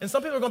 and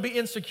some people are going to be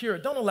insecure.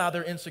 Don't allow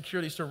their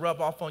insecurities to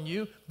rub off on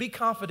you. Be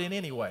confident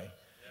anyway.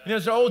 You know,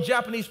 there's an old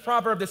Japanese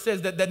proverb that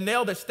says that the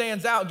nail that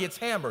stands out gets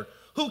hammered.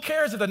 Who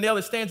cares if the nail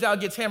that stands out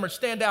gets hammered?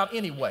 Stand out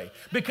anyway.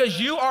 Because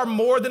you are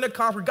more than a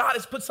conqueror. God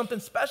has put something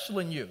special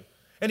in you,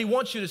 and he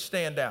wants you to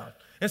stand out.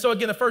 And so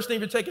again, the first thing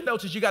if you're taking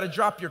notes is you got to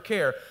drop your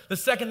care. The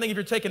second thing if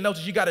you're taking notes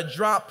is you got to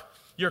drop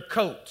your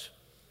coat.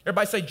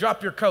 Everybody say,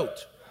 drop your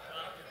coat.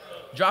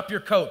 Drop your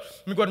coat.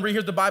 Let me go ahead and read.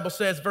 Here's the Bible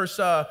says, verse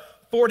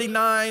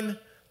 49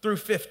 through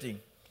 50.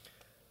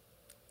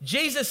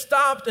 Jesus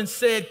stopped and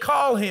said,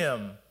 call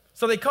him.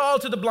 So they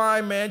called to the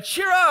blind man,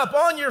 cheer up,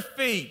 on your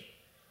feet.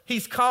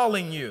 He's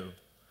calling you.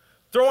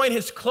 Throwing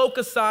his cloak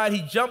aside,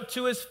 he jumped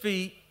to his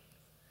feet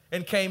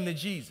and came to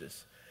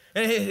Jesus.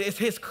 And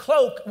his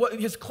cloak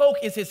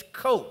is his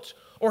coat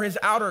or his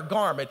outer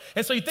garment.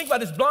 And so you think about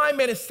this blind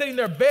man is sitting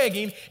there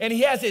begging, and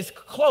he has his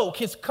cloak.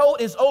 His coat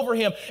is over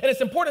him. And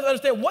it's important to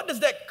understand, what does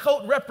that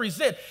coat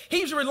represent?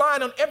 He's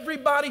relying on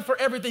everybody for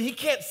everything. He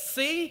can't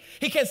see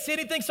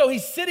anything, so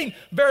he's sitting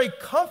very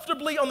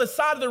comfortably on the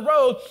side of the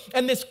road,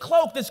 and this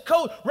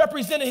coat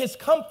represented his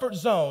comfort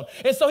zone.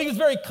 And so he was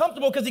very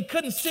comfortable because he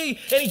couldn't see,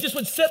 and he just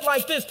would sit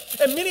like this.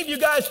 And many of you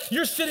guys,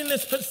 you're sitting in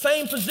this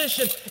same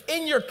position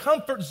in your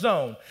comfort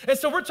zone. And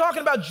so we're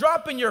talking about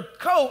dropping your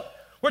coat.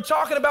 We're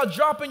talking about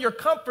dropping your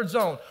comfort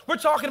zone. We're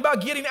talking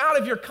about getting out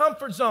of your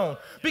comfort zone,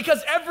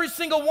 because every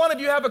single one of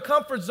you have a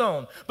comfort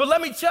zone. But let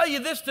me tell you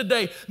this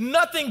today,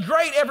 nothing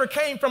great ever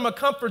came from a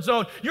comfort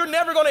zone. You're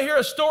never going to hear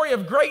a story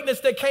of greatness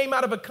that came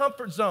out of a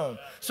comfort zone.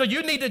 So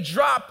you need to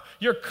drop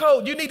your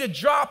coat. You need to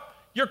drop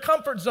your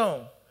comfort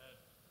zone.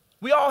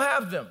 We all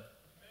have them.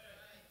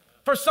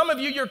 For some of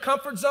you, your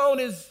comfort zone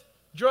is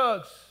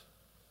drugs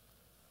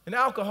and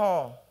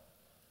alcohol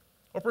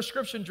or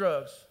prescription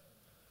drugs.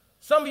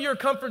 Some of your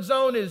comfort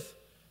zone is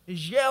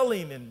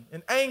yelling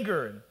and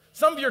anger. And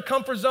some of your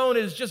comfort zone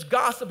is just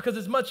gossip, because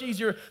it's much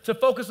easier to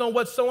focus on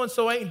what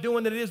so-and-so ain't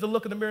doing than it is to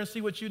look in the mirror and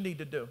see what you need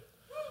to do.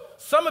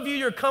 Some of you,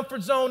 your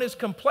comfort zone is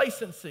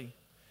complacency.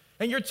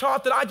 And you're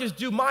taught that I just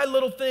do my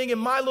little thing in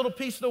my little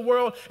piece of the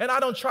world, and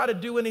I don't try to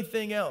do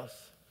anything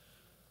else.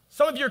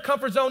 Some of your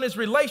comfort zone is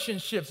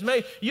relationships.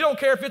 You don't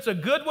care if it's a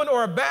good one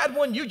or a bad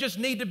one, you just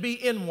need to be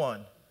in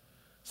one.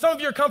 Some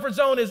of your comfort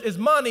zone is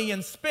money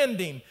and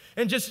spending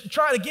and just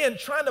trying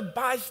to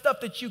buy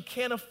stuff that you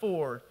can't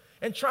afford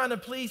and trying to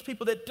please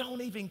people that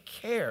don't even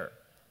care.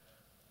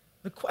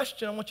 The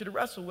question I want you to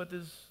wrestle with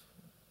is,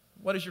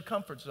 what is your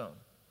comfort zone?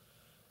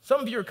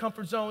 Some of your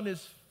comfort zone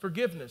is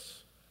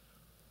forgiveness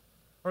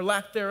or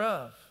lack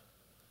thereof.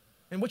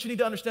 And what you need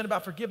to understand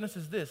about forgiveness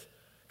is this,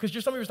 because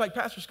some of you are like,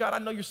 Pastor Scott, I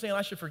know you're saying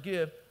I should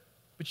forgive,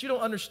 but you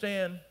don't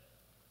understand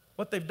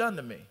what they've done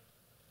to me.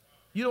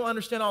 You don't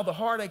understand all the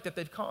heartache that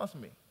they've caused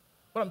me.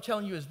 What I'm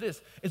telling you is this,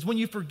 is when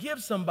you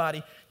forgive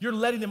somebody, you're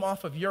letting them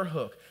off of your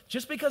hook.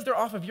 Just because they're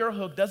off of your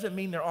hook doesn't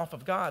mean they're off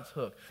of God's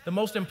hook. The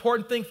most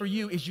important thing for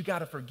you is you got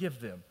to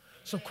forgive them.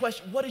 So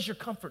question, what is your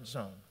comfort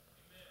zone?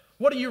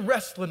 What are you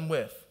wrestling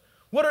with?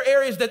 What are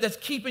areas that's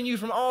keeping you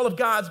from all of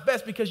God's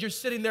best because you're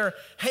sitting there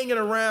hanging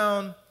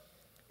around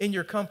in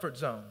your comfort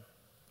zone?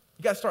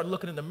 You got to start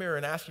looking in the mirror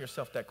and asking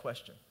yourself that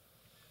question.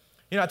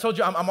 You know, I told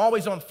you I'm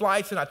always on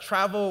flights and I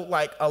travel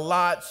like a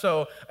lot.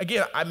 So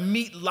again, I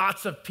meet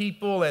lots of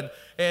people and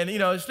you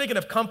know, speaking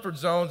of comfort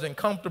zones and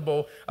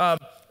comfortable,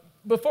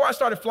 before I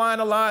started flying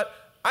a lot,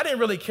 I didn't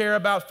really care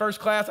about first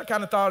class. I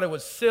kind of thought it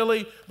was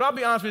silly. But I'll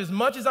be honest with you, as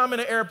much as I'm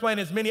in an airplane,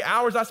 as many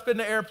hours I spend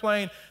in the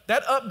airplane,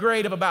 that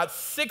upgrade of about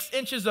 6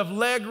 inches of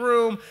leg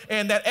room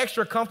and that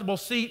extra comfortable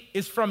seat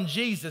is from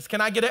Jesus.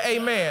 Can I get an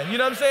amen? You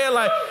know what I'm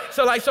saying?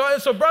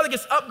 So brother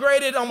gets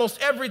upgraded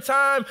almost every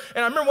time.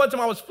 And I remember one time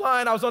I was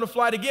flying, I was on a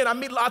flight again. I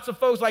meet lots of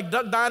folks like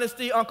Duck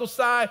Dynasty, Uncle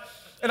Si.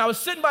 And I was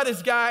sitting by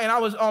this guy, and I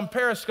was on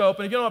Periscope.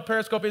 And if you don't know what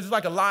Periscope is, it's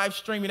like a live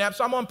streaming app.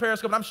 So I'm on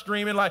Periscope, and I'm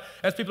streaming like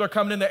as people are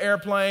coming in the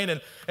airplane. And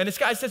this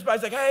guy sits by,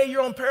 he's like, hey,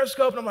 you're on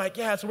Periscope? And I'm like,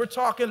 yeah. So we're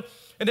talking.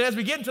 And then as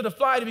we get into the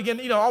flight, we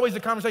begin, always the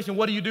conversation,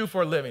 what do you do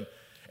for a living?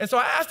 And so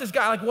I asked this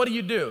guy, like, what do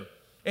you do?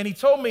 And he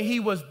told me he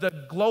was the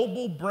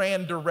global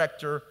brand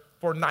director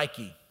for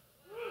Nike.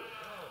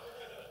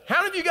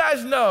 How many of you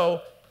guys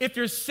know if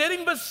you're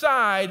sitting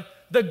beside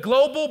the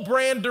global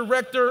brand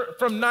director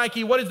from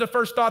Nike, what is the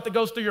first thought that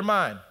goes through your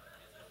mind?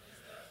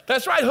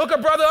 That's right, hook a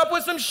brother up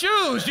with some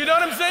shoes. You know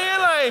what I'm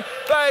saying?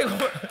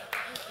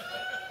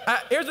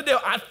 Here's the deal.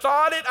 I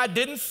thought it, I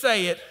didn't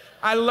say it.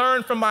 I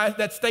learned from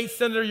that state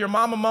senator, your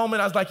mama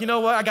moment. I was like, you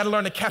know what? I got to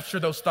learn to capture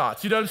those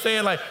thoughts. You know what I'm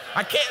saying? Like,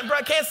 I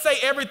can't say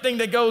everything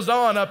that goes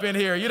on up in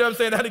here. You know what I'm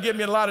saying? That'd get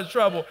me in a lot of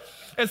trouble.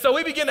 And so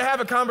we began to have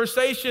a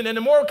conversation. And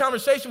the more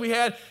conversation we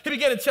had, he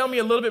began to tell me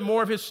a little bit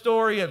more of his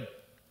story.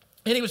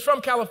 And he was from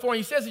California.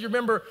 He says, you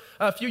remember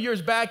a few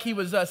years back, he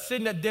was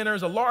sitting at dinner. It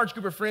was a large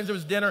group of friends. It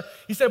was dinner.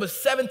 He said it was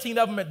 17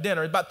 of them at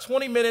dinner. About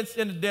 20 minutes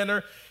into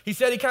dinner, he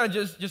said he kind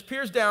of just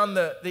peers down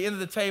the end of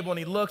the table, and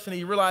he looks, and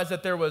he realized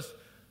that there was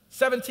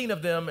 17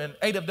 of them, and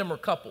 8 of them were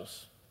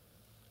couples,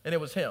 and it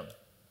was him.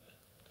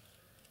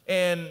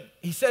 And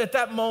he said at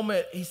that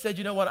moment, he said,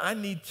 you know what? I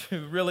need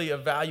to really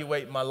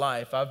evaluate my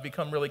life. I've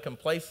become really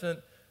complacent,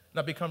 and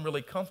I've become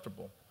really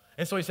comfortable.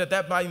 And so he said,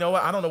 you know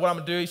what, I don't know what I'm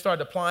gonna do. He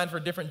started applying for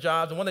different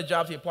jobs. And one of the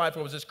jobs he applied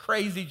for was this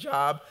crazy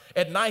job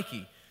at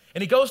Nike.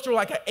 And he goes through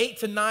like an 8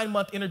 to 9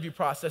 month interview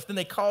process. Then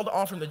they called to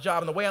offer him the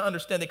job. And the way I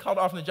understand, they called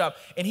to offer him the job.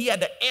 And he had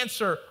to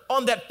answer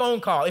on that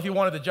phone call if he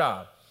wanted the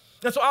job.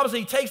 And so obviously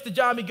he takes the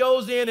job, he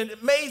goes in, and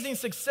amazing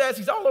success.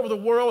 He's all over the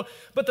world.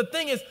 But the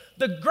thing is,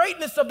 the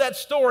greatness of that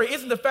story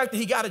isn't the fact that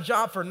he got a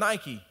job for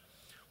Nike.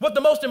 What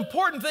the most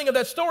important thing of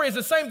that story is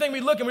the same thing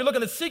we look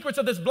at the secrets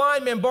of this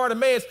blind man,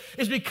 Bartimaeus,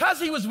 is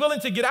because he was willing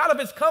to get out of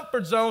his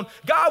comfort zone,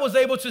 God was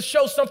able to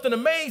show something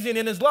amazing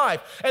in his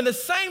life. And the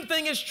same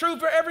thing is true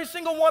for every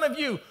single one of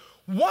you.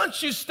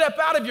 Once you step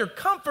out of your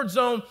comfort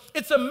zone,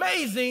 it's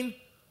amazing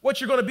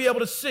what you're going to be able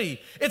to see.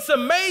 It's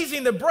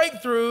amazing the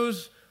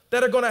breakthroughs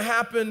that are going to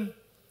happen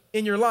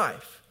in your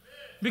life.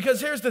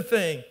 Because here's the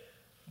thing,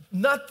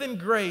 nothing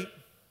great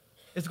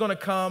is going to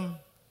come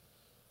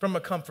from a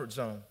comfort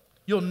zone.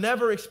 You'll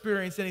never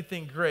experience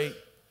anything great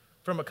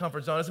from a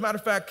comfort zone. As a matter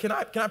of fact, can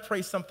I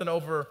pray something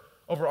over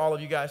all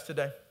of you guys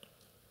today? I'm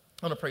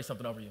gonna pray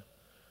something over you.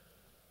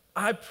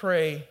 I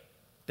pray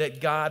that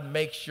God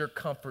makes your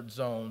comfort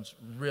zones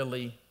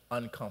really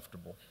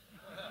uncomfortable.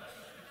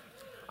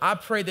 I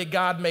pray that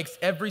God makes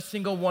every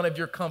single one of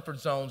your comfort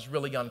zones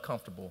really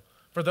uncomfortable.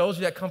 For those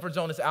of you that comfort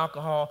zone is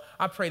alcohol,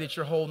 I pray that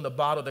you're holding the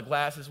bottle, the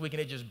glass this week,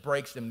 and it just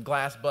breaks and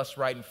glass busts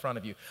right in front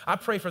of you. I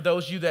pray for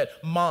those of you that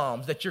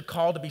moms, that you're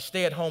called to be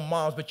stay-at-home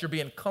moms, but you're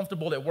being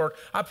comfortable at work.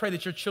 I pray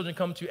that your children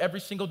come to you every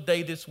single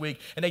day this week,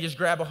 and they just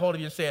grab a hold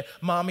of you and say,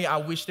 Mommy, I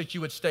wish that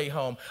you would stay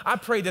home. I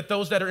pray that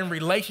those that are in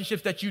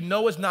relationships that you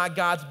know is not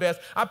God's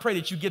best, I pray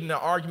that you get in an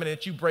argument and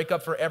that you break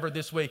up forever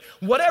this week.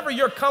 Whatever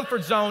your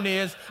comfort zone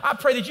is, I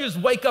pray that you just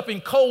wake up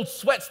in cold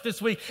sweats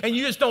this week, and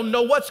you just don't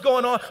know what's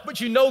going on, but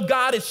you know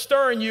God is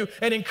stirring you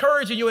and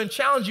encouraging you and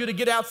challenging you to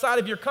get outside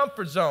of your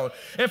comfort zone.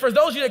 And for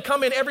those of you that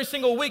come in every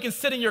single week and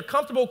sit in your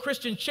comfortable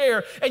Christian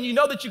chair and you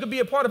know that you can be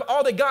a part of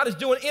all that God is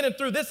doing in and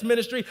through this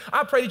ministry,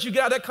 I pray that you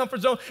get out of that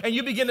comfort zone and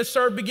you begin to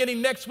serve beginning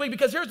next week.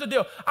 Because here's the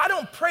deal, I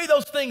don't pray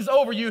those things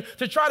over you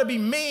to try to be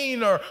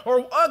mean or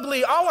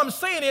ugly. All I'm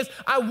saying is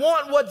I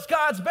want what's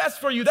God's best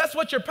for you. That's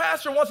what your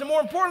pastor wants, and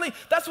more importantly,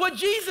 that's what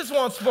Jesus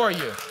wants for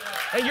you.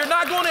 And you're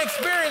not going to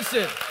experience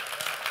it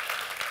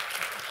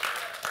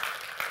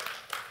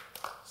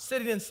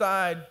sitting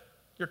inside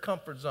your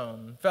comfort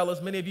zone. Fellas,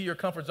 many of you, your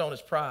comfort zone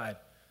is pride.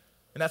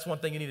 And that's one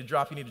thing you need to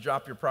drop. You need to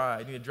drop your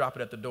pride. You need to drop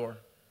it at the door.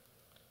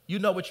 You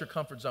know what your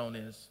comfort zone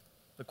is.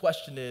 The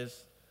question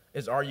is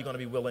are you going to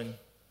be willing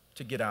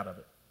to get out of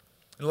it?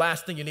 And the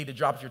last thing you need to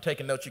drop, if you're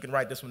taking notes, you can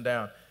write this one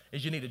down,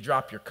 is you need to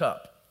drop your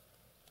cup.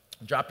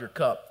 Drop your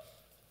cup.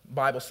 The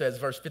Bible says,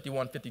 verse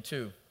 51,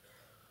 52.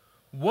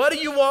 What do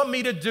you want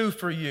me to do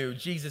for you?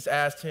 Jesus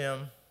asked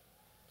him.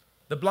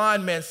 The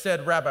blind man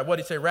said, Rabbi. What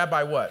did he say?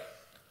 Rabbi what?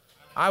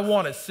 I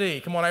want to see.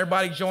 Come on,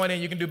 everybody join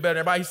in. You can do better.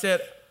 Everybody said,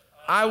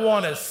 I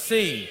want to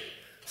see.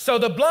 So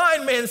the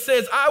blind man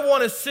says, I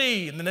want to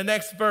see. And then the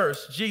next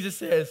verse, Jesus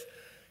says,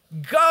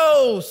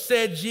 go,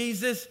 said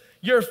Jesus.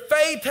 Your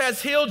faith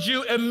has healed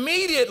you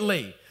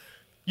immediately.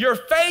 Your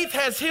faith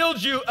has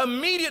healed you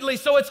immediately.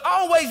 So it's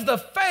always the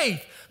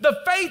faith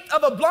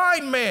of a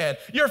blind man.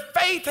 Your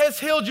faith has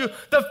healed you.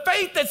 The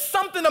faith that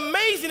something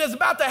amazing is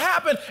about to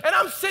happen. And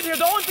I'm sitting here,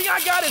 the only thing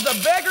I got is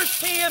a beggar's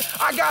tin.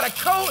 I got a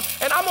coat,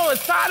 and I'm on the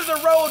side of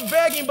the road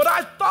begging. But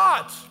I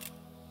thought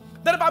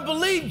That if I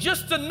believe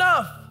just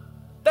enough,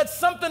 that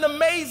something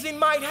amazing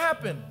might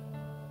happen.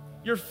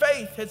 Your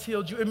faith has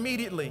healed you.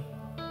 Immediately,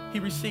 he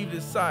received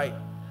his sight.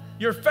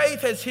 Your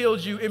faith has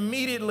healed you.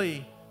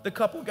 Immediately, the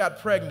couple got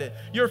pregnant.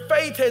 Your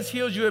faith has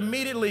healed you.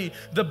 Immediately,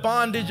 the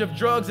bondage of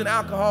drugs and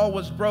alcohol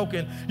was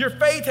broken. Your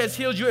faith has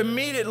healed you.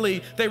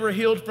 Immediately, they were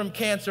healed from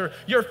cancer.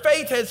 Your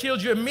faith has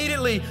healed you.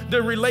 Immediately,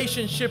 the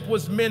relationship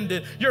was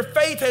mended. Your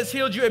faith has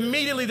healed you.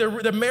 Immediately,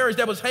 the marriage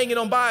that was hanging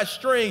on by a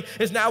string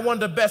is now one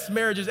of the best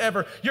marriages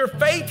ever. Your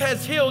faith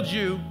has healed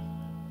you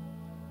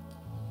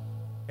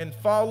and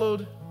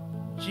followed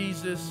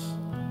Jesus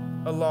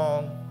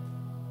along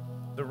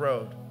the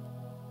road.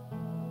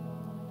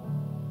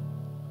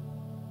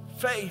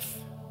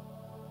 Faith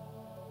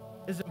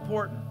is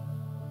important.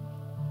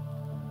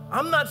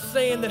 I'm not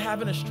saying that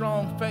having a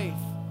strong faith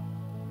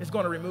is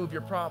going to remove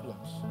your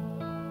problems,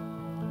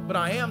 but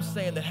I am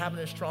saying that having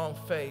a strong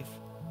faith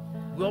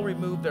will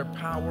remove their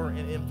power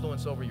and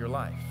influence over your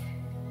life.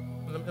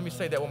 Let me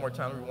say that one more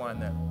time,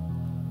 rewind that.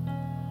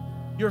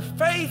 Your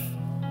faith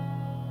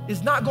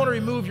is not going to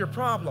remove your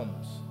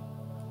problems,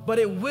 but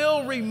it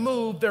will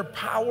remove their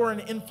power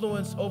and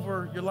influence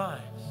over your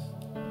lives.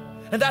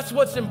 And that's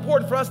what's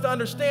important for us to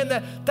understand,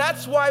 that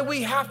that's why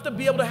we have to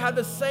be able to have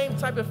the same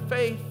type of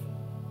faith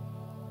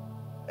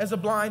as a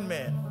blind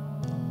man.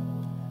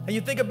 And you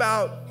think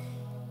about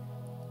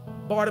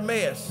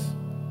Bartimaeus.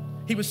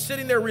 He was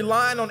sitting there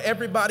relying on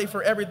everybody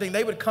for everything.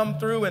 They would come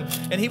through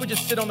and he would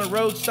just sit on the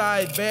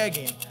roadside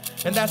begging.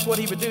 And that's what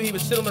he would do. He would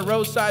sit on the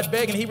roadside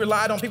begging. He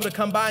relied on people to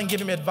come by and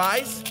give him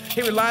advice.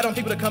 He relied on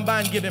people to come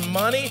by and give him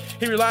money.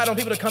 He relied on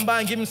people to come by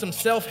and give him some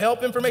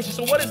self-help information.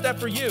 So what is that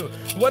for you?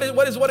 What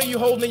are you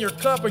holding in your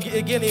cup? Or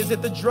again, is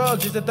it the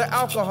drugs? Is it the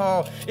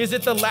alcohol? Is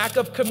it the lack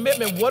of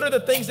commitment? What are the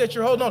things that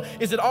you're holding on?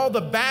 Is it all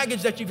the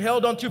baggage that you've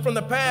held on to from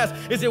the past?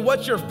 Is it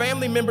what your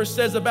family member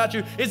says about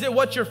you? Is it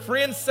what your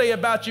friends say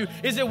about you?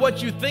 Is it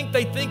what you think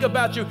they think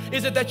about you?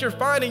 Is it that you're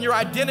finding your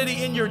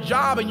identity in your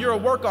job and you're a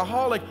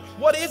workaholic?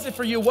 What is it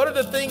for you? What are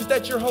the things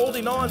that you're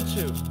holding on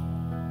to?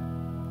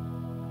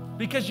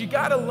 Because you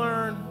got to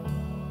learn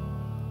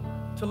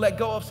to let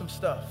go of some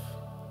stuff.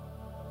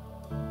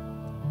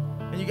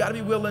 And you got to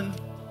be willing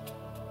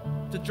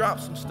to drop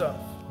some stuff.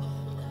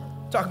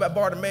 Talk about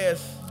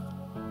Bartimaeus.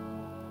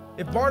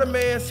 If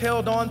Bartimaeus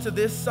held on to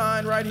this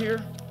sign right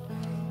here,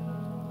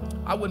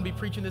 I wouldn't be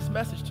preaching this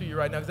message to you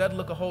right now, because that'd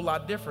look a whole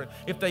lot different.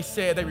 If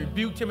they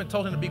rebuked him and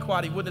told him to be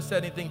quiet, he wouldn't have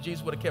said anything,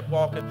 Jesus would have kept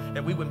walking,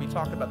 and we wouldn't be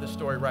talking about this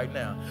story right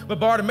now. But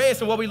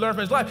Bartimaeus, and what we learned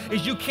from his life,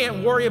 is you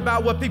can't worry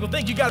about what people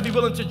think. You got to be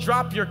willing to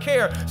drop your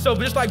care. So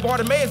just like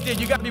Bartimaeus did,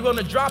 you got to be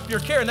willing to drop your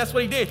care, and that's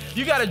what he did.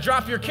 You got to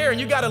drop your care,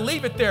 and you got to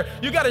leave it there.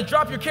 You got to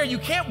drop your care. You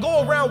can't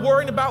go around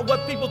worrying about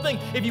what people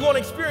think if you want to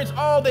experience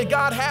all that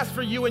God has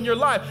for you in your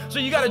life. So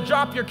you got to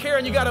drop your care,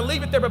 and you got to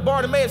leave it there. But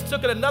Bartimaeus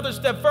took it another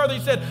step further. He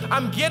said,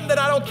 I'm getting that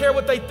I don't care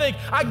what they think.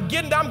 I'm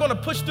going to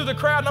push through the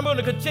crowd, and I'm going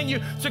to continue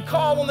to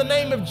call on the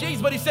name of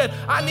Jesus. But he said,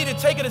 I need to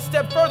take it a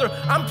step further.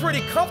 I'm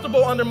pretty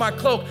comfortable under my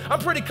cloak. I'm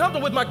pretty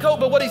comfortable with my coat.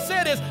 But what he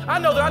said is, I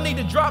know that I need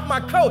to drop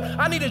my coat.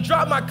 I need to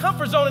drop my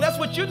comfort zone. And that's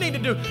what you need to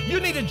do. You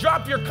need to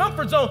drop your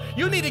comfort zone.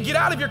 You need to get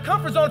out of your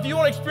comfort zone if you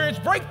want to experience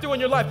breakthrough in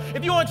your life.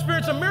 If you want to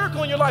experience a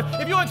miracle in your life.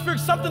 If you want to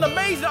experience something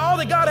amazing, all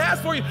that God has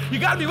for you, you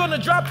got to be willing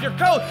to drop your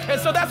coat. And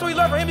so that's what we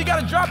learned from him. You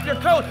got to drop your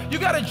coat. You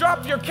got to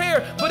drop your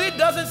care. But it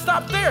doesn't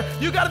stop there.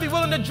 You got to be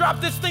willing to drop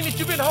this thing that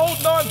you've been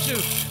holding on to.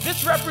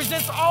 This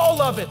represents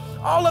all of it,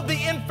 all of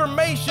the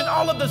information,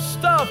 all of the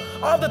stuff,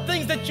 all the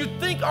things that you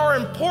think are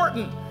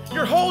important.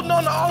 You're holding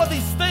on to all of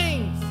these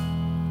things.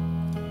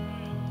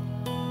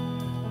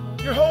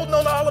 You're holding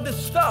on to all of this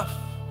stuff.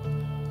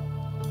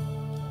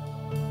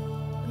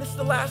 And this is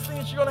the last thing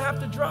that you're going to have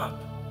to drop.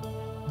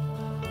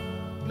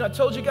 You know, I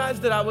told you guys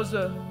that I was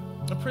a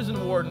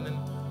prison warden, and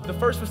the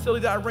first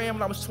facility that I ran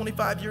when I was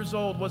 25 years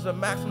old was a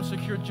maximum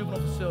secure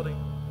juvenile facility.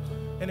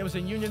 And it was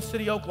in Union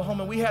City,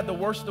 Oklahoma. We had the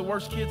worst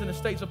kids in the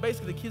state. So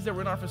basically, the kids that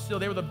were in our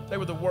facility, they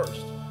were the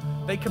worst.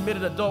 They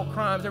committed adult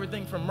crimes,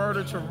 everything from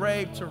murder to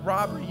rape to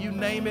robbery, you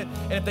name it.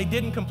 And if they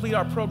didn't complete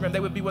our program, they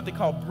would be what they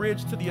call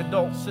bridged to the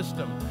adult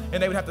system.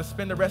 And they would have to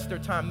spend the rest of their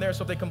time there.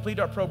 So if they complete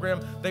our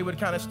program, they would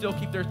kind of still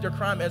keep their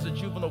crime as a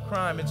juvenile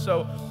crime. And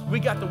so we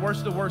got the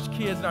worst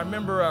kids. And I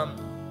remember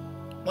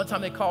one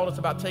time they called us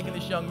about taking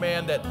this young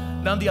man that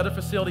none of the other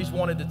facilities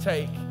wanted to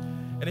take.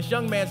 And this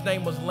young man's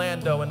name was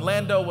Lando, and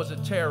Lando was a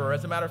terror.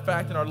 As a matter of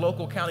fact, in our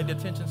local county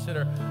detention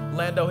center,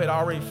 Lando had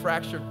already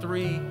fractured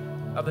 3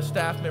 of the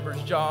staff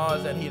members'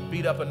 jaws, and he had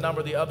beat up a number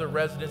of the other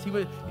residents. He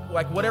would,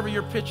 like whatever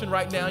you're pitching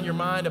right now in your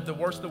mind of the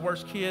worst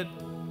kid,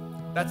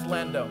 that's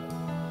Lando.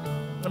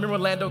 I remember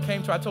when Lando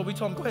came to, we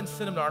told him, go ahead and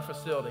send him to our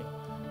facility.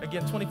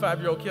 Again,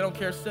 25-year-old kid, I don't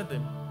care, send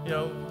him. You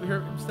know,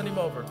 send him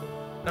over.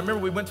 And I remember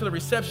we went to the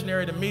reception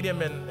area to meet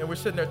him, and we're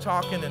sitting there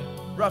talking, and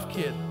rough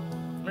kid.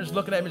 We're just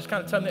looking at him, just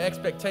kind of telling the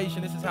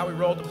expectation. This is how we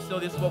roll the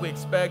facility. This is what we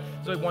expect.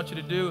 This is what we want you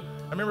to do.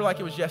 I remember like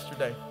it was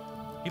yesterday.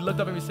 He looked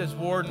up at me and he says,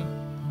 Warden,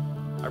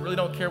 I really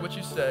don't care what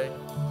you say.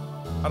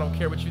 I don't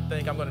care what you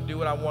think. I'm going to do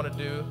what I want to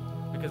do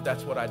because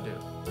that's what I do.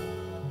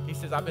 He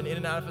says, I've been in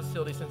and out of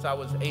facility since I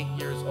was 8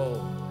 years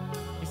old.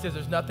 He says,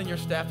 there's nothing your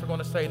staff are going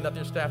to say, nothing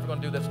your staff are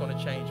going to do that's going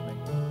to change me.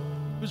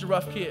 He was a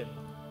rough kid.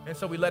 And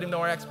so we let him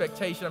know our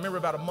expectation. I remember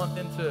about a month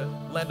into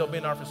Lando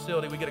being in our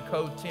facility, we get a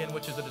code 10,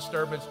 which is a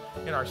disturbance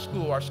in our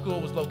school. Our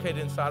school was located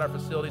inside our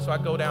facility. So I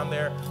go down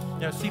there,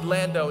 see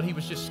Lando, and he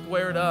was just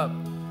squared up,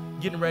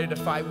 getting ready to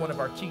fight one of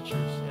our teachers.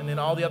 And then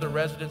all the other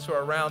residents who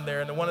are around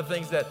there. And then one of the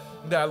things that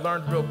I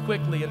learned real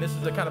quickly, and this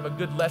is a kind of a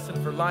good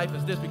lesson for life,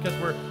 is this, because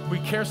we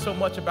care so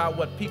much about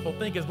what people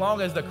think. As long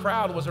as the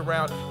crowd was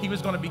around, he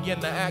was going to begin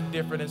to act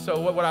different. And so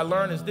what I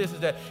learned is this, is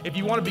that if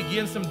you want to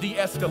begin some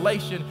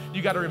de-escalation,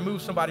 you got to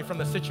remove somebody from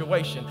the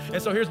situation.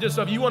 And so here's this,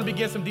 so if you want to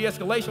begin some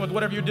de-escalation with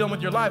whatever you're dealing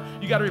with your life,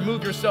 you got to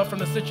remove yourself from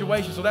the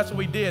situation. So that's what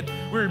we did.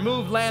 We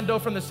removed Lando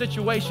from the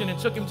situation and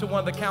took him to one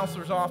of the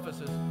counselor's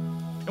offices.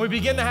 And we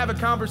began to have a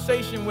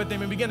conversation with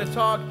him and began to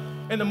talk.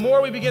 And the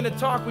more we began to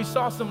talk, we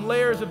saw some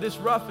layers of this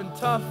rough and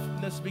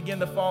toughness begin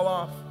to fall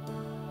off.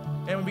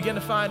 And we began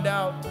to find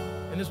out,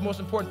 and this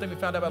most important thing we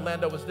found out about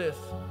Lando was this,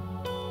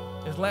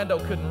 is Lando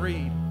couldn't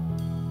read.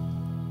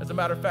 As a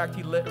matter of fact,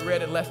 he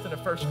read at less than a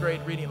first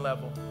grade reading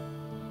level.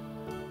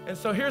 And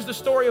so here's the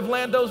story of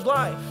Lando's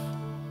life.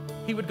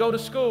 He would go to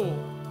school.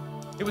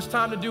 It was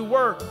time to do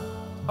work.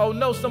 Oh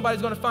no,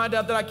 somebody's gonna find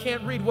out that I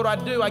can't read.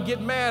 What do? I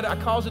get mad, I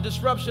cause a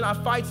disruption, I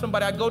fight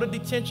somebody, I go to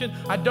detention,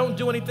 I don't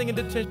do anything in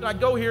detention, I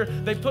go here,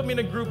 they put me in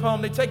a group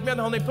home, they take me in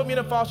the home, they put me in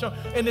a foster home,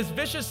 and this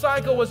vicious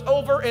cycle was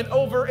over and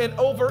over and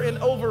over and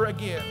over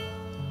again.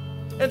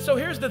 And so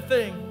here's the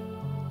thing,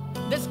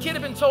 this kid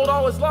had been told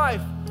all his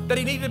life that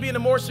he needed to be in a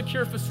more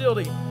secure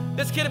facility.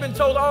 This kid had been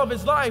told all of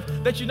his life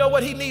that, you know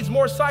what, he needs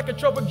more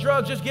psychotropic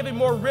drugs, just give him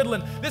more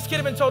Ritalin. This kid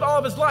had been told all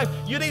of his life,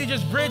 you need to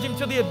just bridge him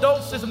to the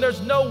adult system. There's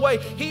no way.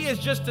 He is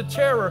just a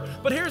terror.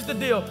 But here's the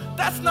deal.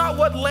 That's not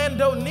what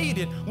Lando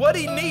needed. What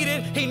he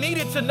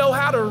needed to know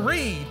how to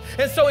read.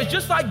 And so it's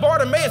just like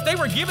Bartimaeus. They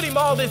were giving him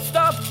all this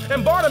stuff,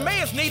 and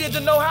Bartimaeus needed to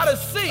know how to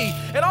see.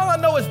 And all I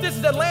know is this,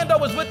 is that Lando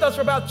was with us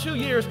for about 2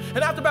 years. And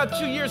after about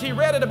 2 years, he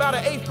read at about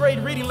an 8th grade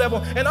reading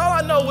level. And all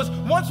I know was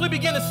once we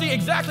began to see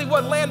exactly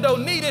what Lando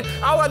needed,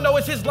 all I know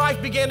is his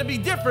life began to be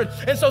different.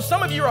 And so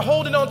some of you are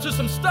holding on to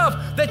some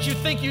stuff that you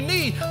think you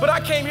need, but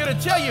I came here to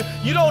tell you,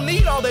 you don't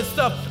need all that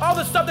stuff. All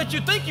the stuff that you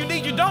think you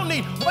need, you don't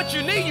need. What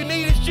you need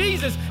is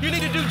Jesus. You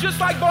need to do just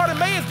like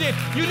Bartimaeus did.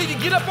 You need to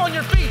get up on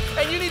your feet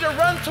and you need to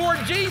run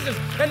toward Jesus.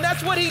 And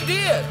that's what he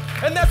did.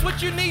 And that's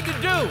what you need to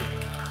do.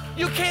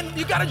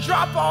 You got to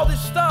drop all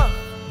this stuff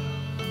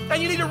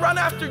and you need to run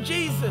after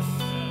Jesus.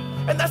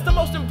 And that's the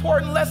most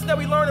important lesson that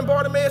we learn in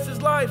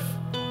Bartimaeus' life.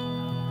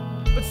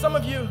 But some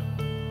of you,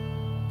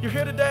 you're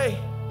here today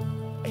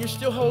and you're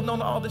still holding on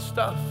to all this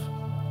stuff.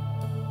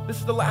 This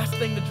is the last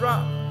thing to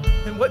drop.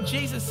 And what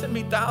Jesus sent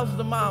me thousands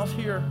of miles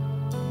here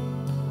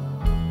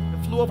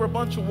and flew over a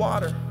bunch of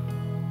water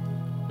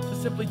to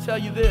simply tell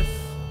you this.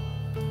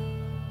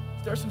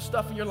 There's some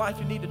stuff in your life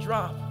you need to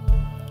drop.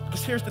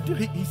 Because here's the deal,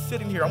 he's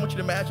sitting here. I want you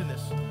to imagine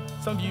this.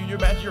 Some of you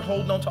imagine you're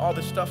holding on to all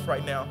this stuff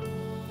right now.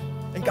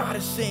 And God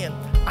is saying,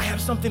 I have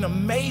something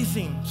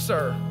amazing,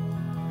 sir.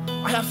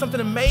 I have something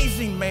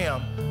amazing,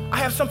 ma'am. I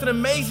have something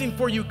amazing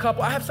for you,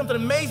 couple. I have something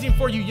amazing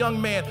for you,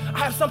 young man. I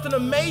have something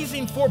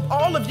amazing for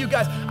all of you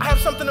guys. I have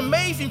something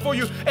amazing for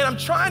you, and I'm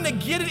trying to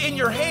get it in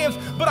your hands,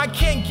 but I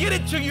can't get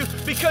it to you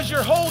because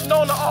you're holding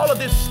on to all of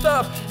this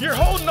stuff. You're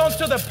holding on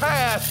to the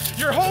past.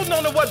 You're holding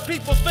on to what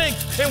people think.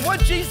 And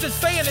what Jesus is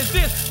saying is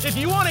this: if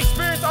you want to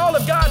experience all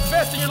of God's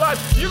best in your life,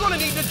 you're going to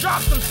need to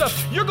drop some stuff.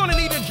 You're going to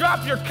need to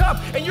drop your cup,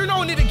 and you're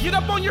going to need to get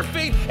up on your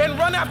feet and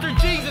run after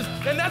Jesus.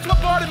 And that's what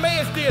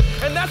Bartimaeus did,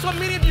 and that's what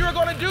many of you are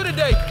going to do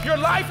today. Your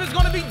life is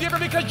going to be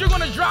different because you're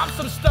going to drop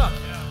some stuff.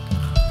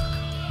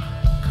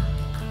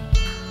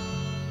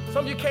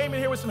 Some of you came in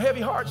here with some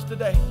heavy hearts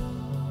today.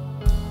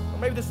 Or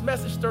maybe this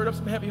message stirred up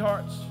some heavy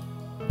hearts.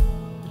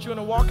 But you're going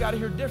to walk out of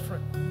here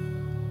different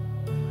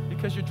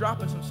because you're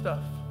dropping some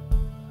stuff.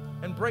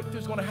 And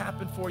breakthrough's going to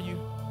happen for you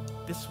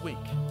this week.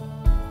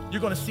 You're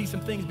going to see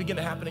some things begin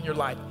to happen in your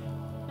life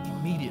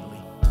immediately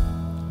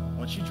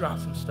once you drop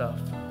some stuff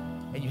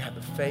and you have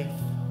the faith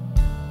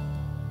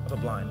of a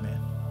blind man.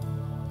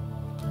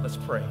 Let's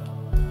pray.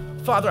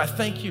 Father, I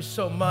thank you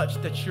so much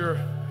that you're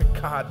a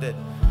God that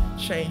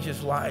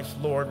changes lives,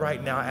 Lord.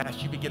 Right now, I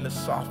ask you begin to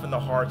soften the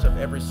hearts of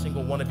every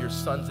single one of your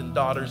sons and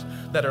daughters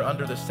that are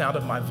under the sound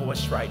of my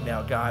voice right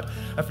now, God.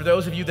 And for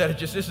those of you that are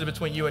just, this is a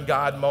between you and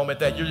God moment,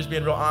 that you're just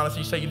being real honest.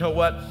 You say, you know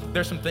what?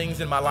 There's some things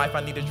in my life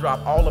I need to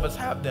drop. All of us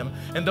have them.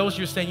 And those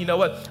you're saying, you know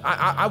what?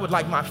 I would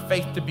like my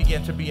faith to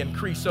begin to be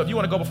increased. So if you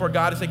want to go before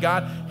God and say,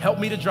 God, help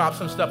me to drop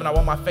some stuff, and I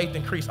want my faith to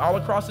increase all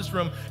across this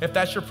room. If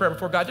that's your prayer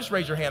before God, just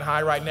raise your hand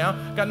high right now.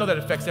 God, I know that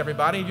affects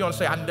everybody. If you want to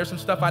say, there's some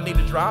stuff I need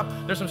to drop.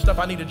 There's some stuff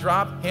I need to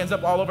drop. Hands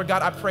up all over.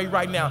 God, I pray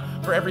right now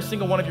for every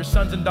single one of your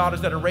sons and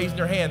daughters that are raising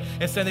their hand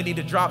and saying they need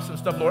to drop some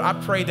stuff, Lord. I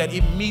pray that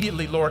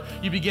immediately, Lord,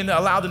 you begin to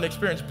allow them to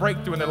experience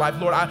breakthrough in their life.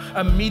 Lord,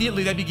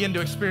 immediately they begin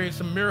to experience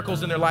some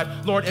miracles in their life.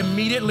 Lord,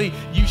 immediately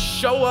you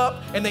show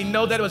up and they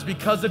know that it was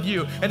because of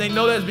you, and they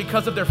know that it's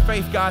because of their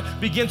faith, God.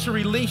 Begin to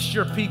release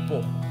your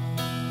people.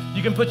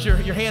 You can put your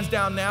hands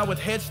down now with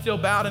heads still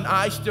bowed and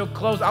eyes still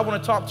closed. I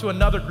want to talk to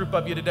another group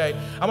of you today.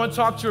 I want to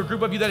talk to a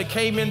group of you that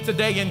came in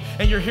today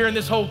and you're hearing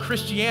this whole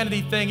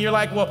Christianity thing. You're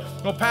like, well,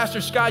 Pastor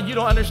Scott, you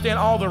don't understand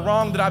all the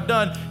wrong that I've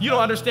done. You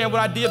don't understand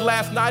what I did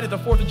last night at the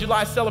 4th of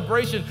July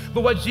celebration.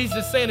 But what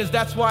Jesus is saying is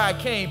that's why I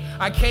came.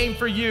 I came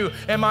for you,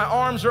 and my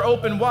arms are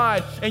open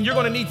wide, and you're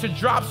going to need to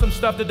drop some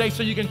stuff today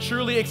so you can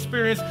truly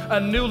experience a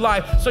new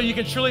life, so you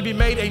can truly be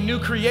made a new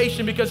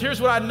creation. Because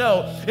here's what I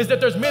know, is that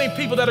there's many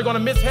people that are going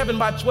to miss heaven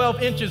by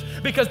 12 inches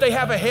because they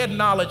have a head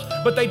knowledge,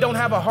 but they don't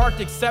have a heart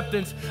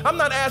acceptance. I'm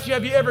not asking you,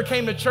 have you ever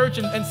came to church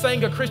and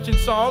sang a Christian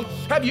song?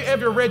 Have you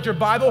ever read your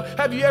Bible?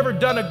 Have you ever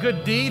done a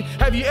good deed?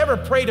 Have you ever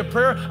prayed a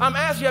prayer? I'm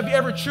asking you, have you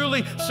ever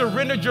truly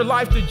surrendered your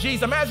life to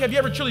Jesus? I'm asking you, have you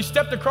ever truly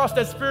stepped across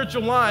that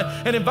spiritual line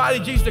and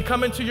invited Jesus to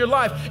come into your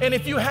life? And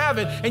if you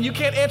haven't, and you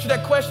can't answer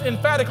that question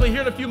emphatically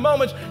here in a few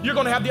moments, you're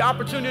going to have the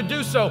opportunity to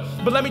do so.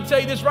 But let me tell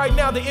you this right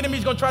now, the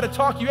enemy's going to try to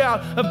talk you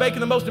out of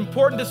making the most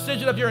important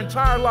decision of your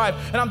entire life.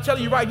 And I'm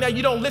telling you right now,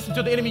 you don't listen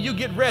to the enemy, you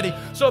get ready.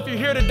 So if you're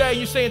here today,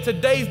 you're saying,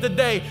 today's the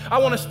day. I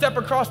want to step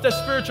across that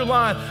spiritual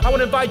line. I want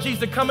to invite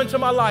Jesus to come into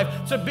my life,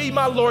 to be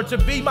my Lord, to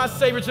be my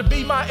Savior, to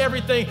be my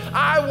everything.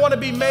 I want to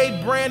be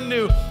made brand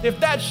new. If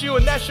that's you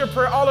and that's your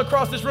prayer all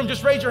across this room,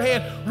 just raise your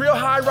hand real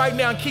high right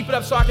now and keep it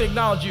up so I can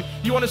acknowledge you.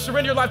 You want to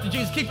surrender your life to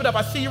Jesus, keep it up.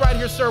 I see you right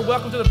here, sir.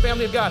 Welcome to the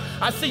family of God.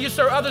 I see you,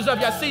 sir. Others of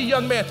you, I see you,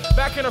 young man.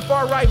 Back in the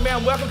far right,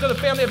 man. Welcome to the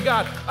family of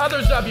God.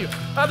 Others of you,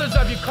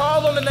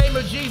 call on the name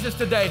of Jesus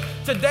today.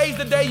 Today's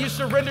the day you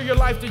surrender your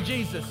life to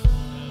Jesus.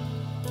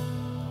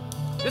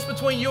 It's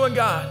between you and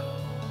God.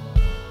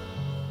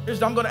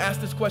 I'm going to ask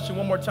this question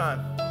one more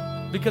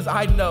time, because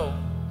I know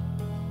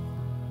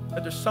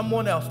that there's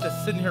someone else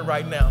that's sitting here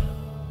right now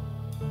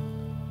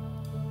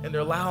and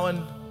they're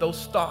allowing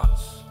those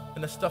thoughts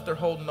and the stuff they're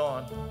holding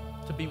on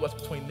to be what's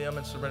between them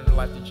and surrendering their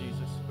life to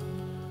Jesus.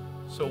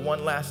 So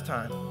one last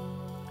time,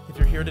 if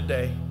you're here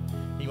today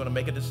and you want to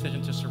make a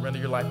decision to surrender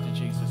your life to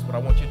Jesus, what I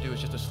want you to do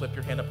is just to slip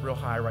your hand up real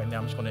high right now.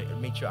 I'm just going to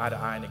meet you eye to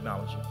eye and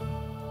acknowledge you.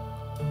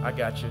 I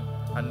got you.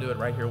 I knew it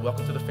right here.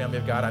 Welcome to the family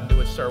of God. I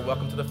knew it, sir.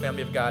 Welcome to the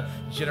family of God.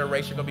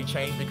 Generation going to be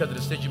changed because of the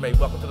decision you made.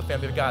 Welcome to the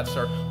family of God,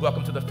 sir.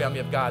 Welcome to the family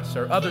of God,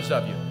 sir. Others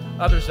of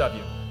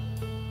you.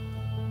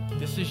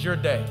 This is your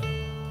day.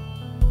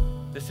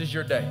 This is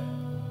your day.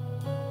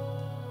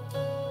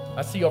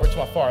 I see you over to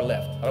my far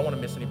left. I don't want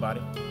to miss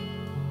anybody.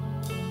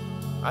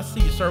 I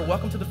see you, sir.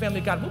 Welcome to the family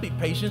of God. We'll be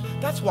patient.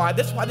 That's why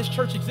this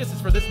church exists,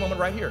 is for this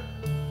moment right here.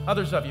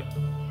 Others of you.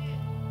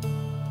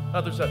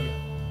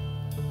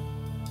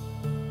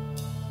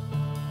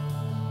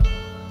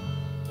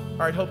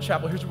 All right, Hope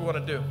Chapel, here's what we're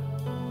going to do.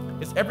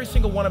 Is every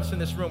single one of us in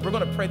this room, we're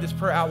going to pray this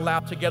prayer out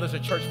loud together as a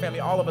church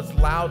family, all of us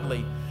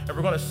loudly, and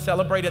we're going to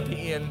celebrate at the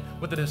end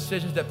with the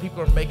decisions that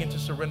people are making to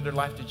surrender their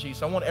life to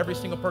Jesus. I want every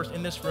single person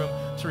in this room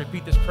to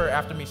repeat this prayer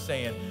after me,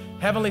 saying,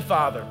 Heavenly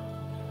Father,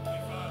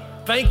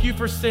 thank you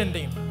for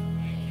sending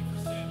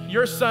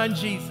your son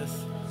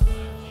Jesus,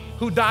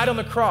 who died on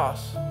the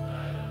cross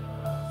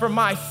for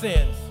my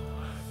sins.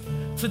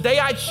 Today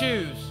I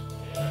choose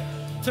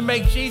to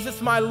make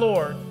Jesus my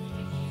Lord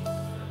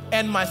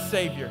and my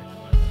Savior.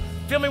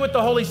 Fill me with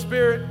the Holy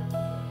Spirit,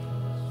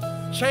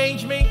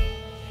 change me,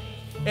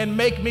 and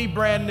make me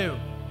brand new.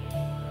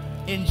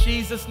 In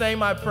Jesus'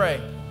 name I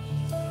pray.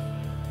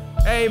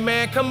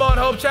 Amen. Come on,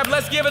 Hope Chapel.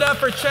 Let's give it up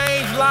for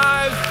changed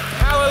lives.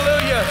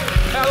 Hallelujah.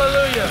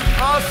 Hallelujah.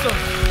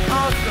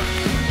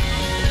 Awesome.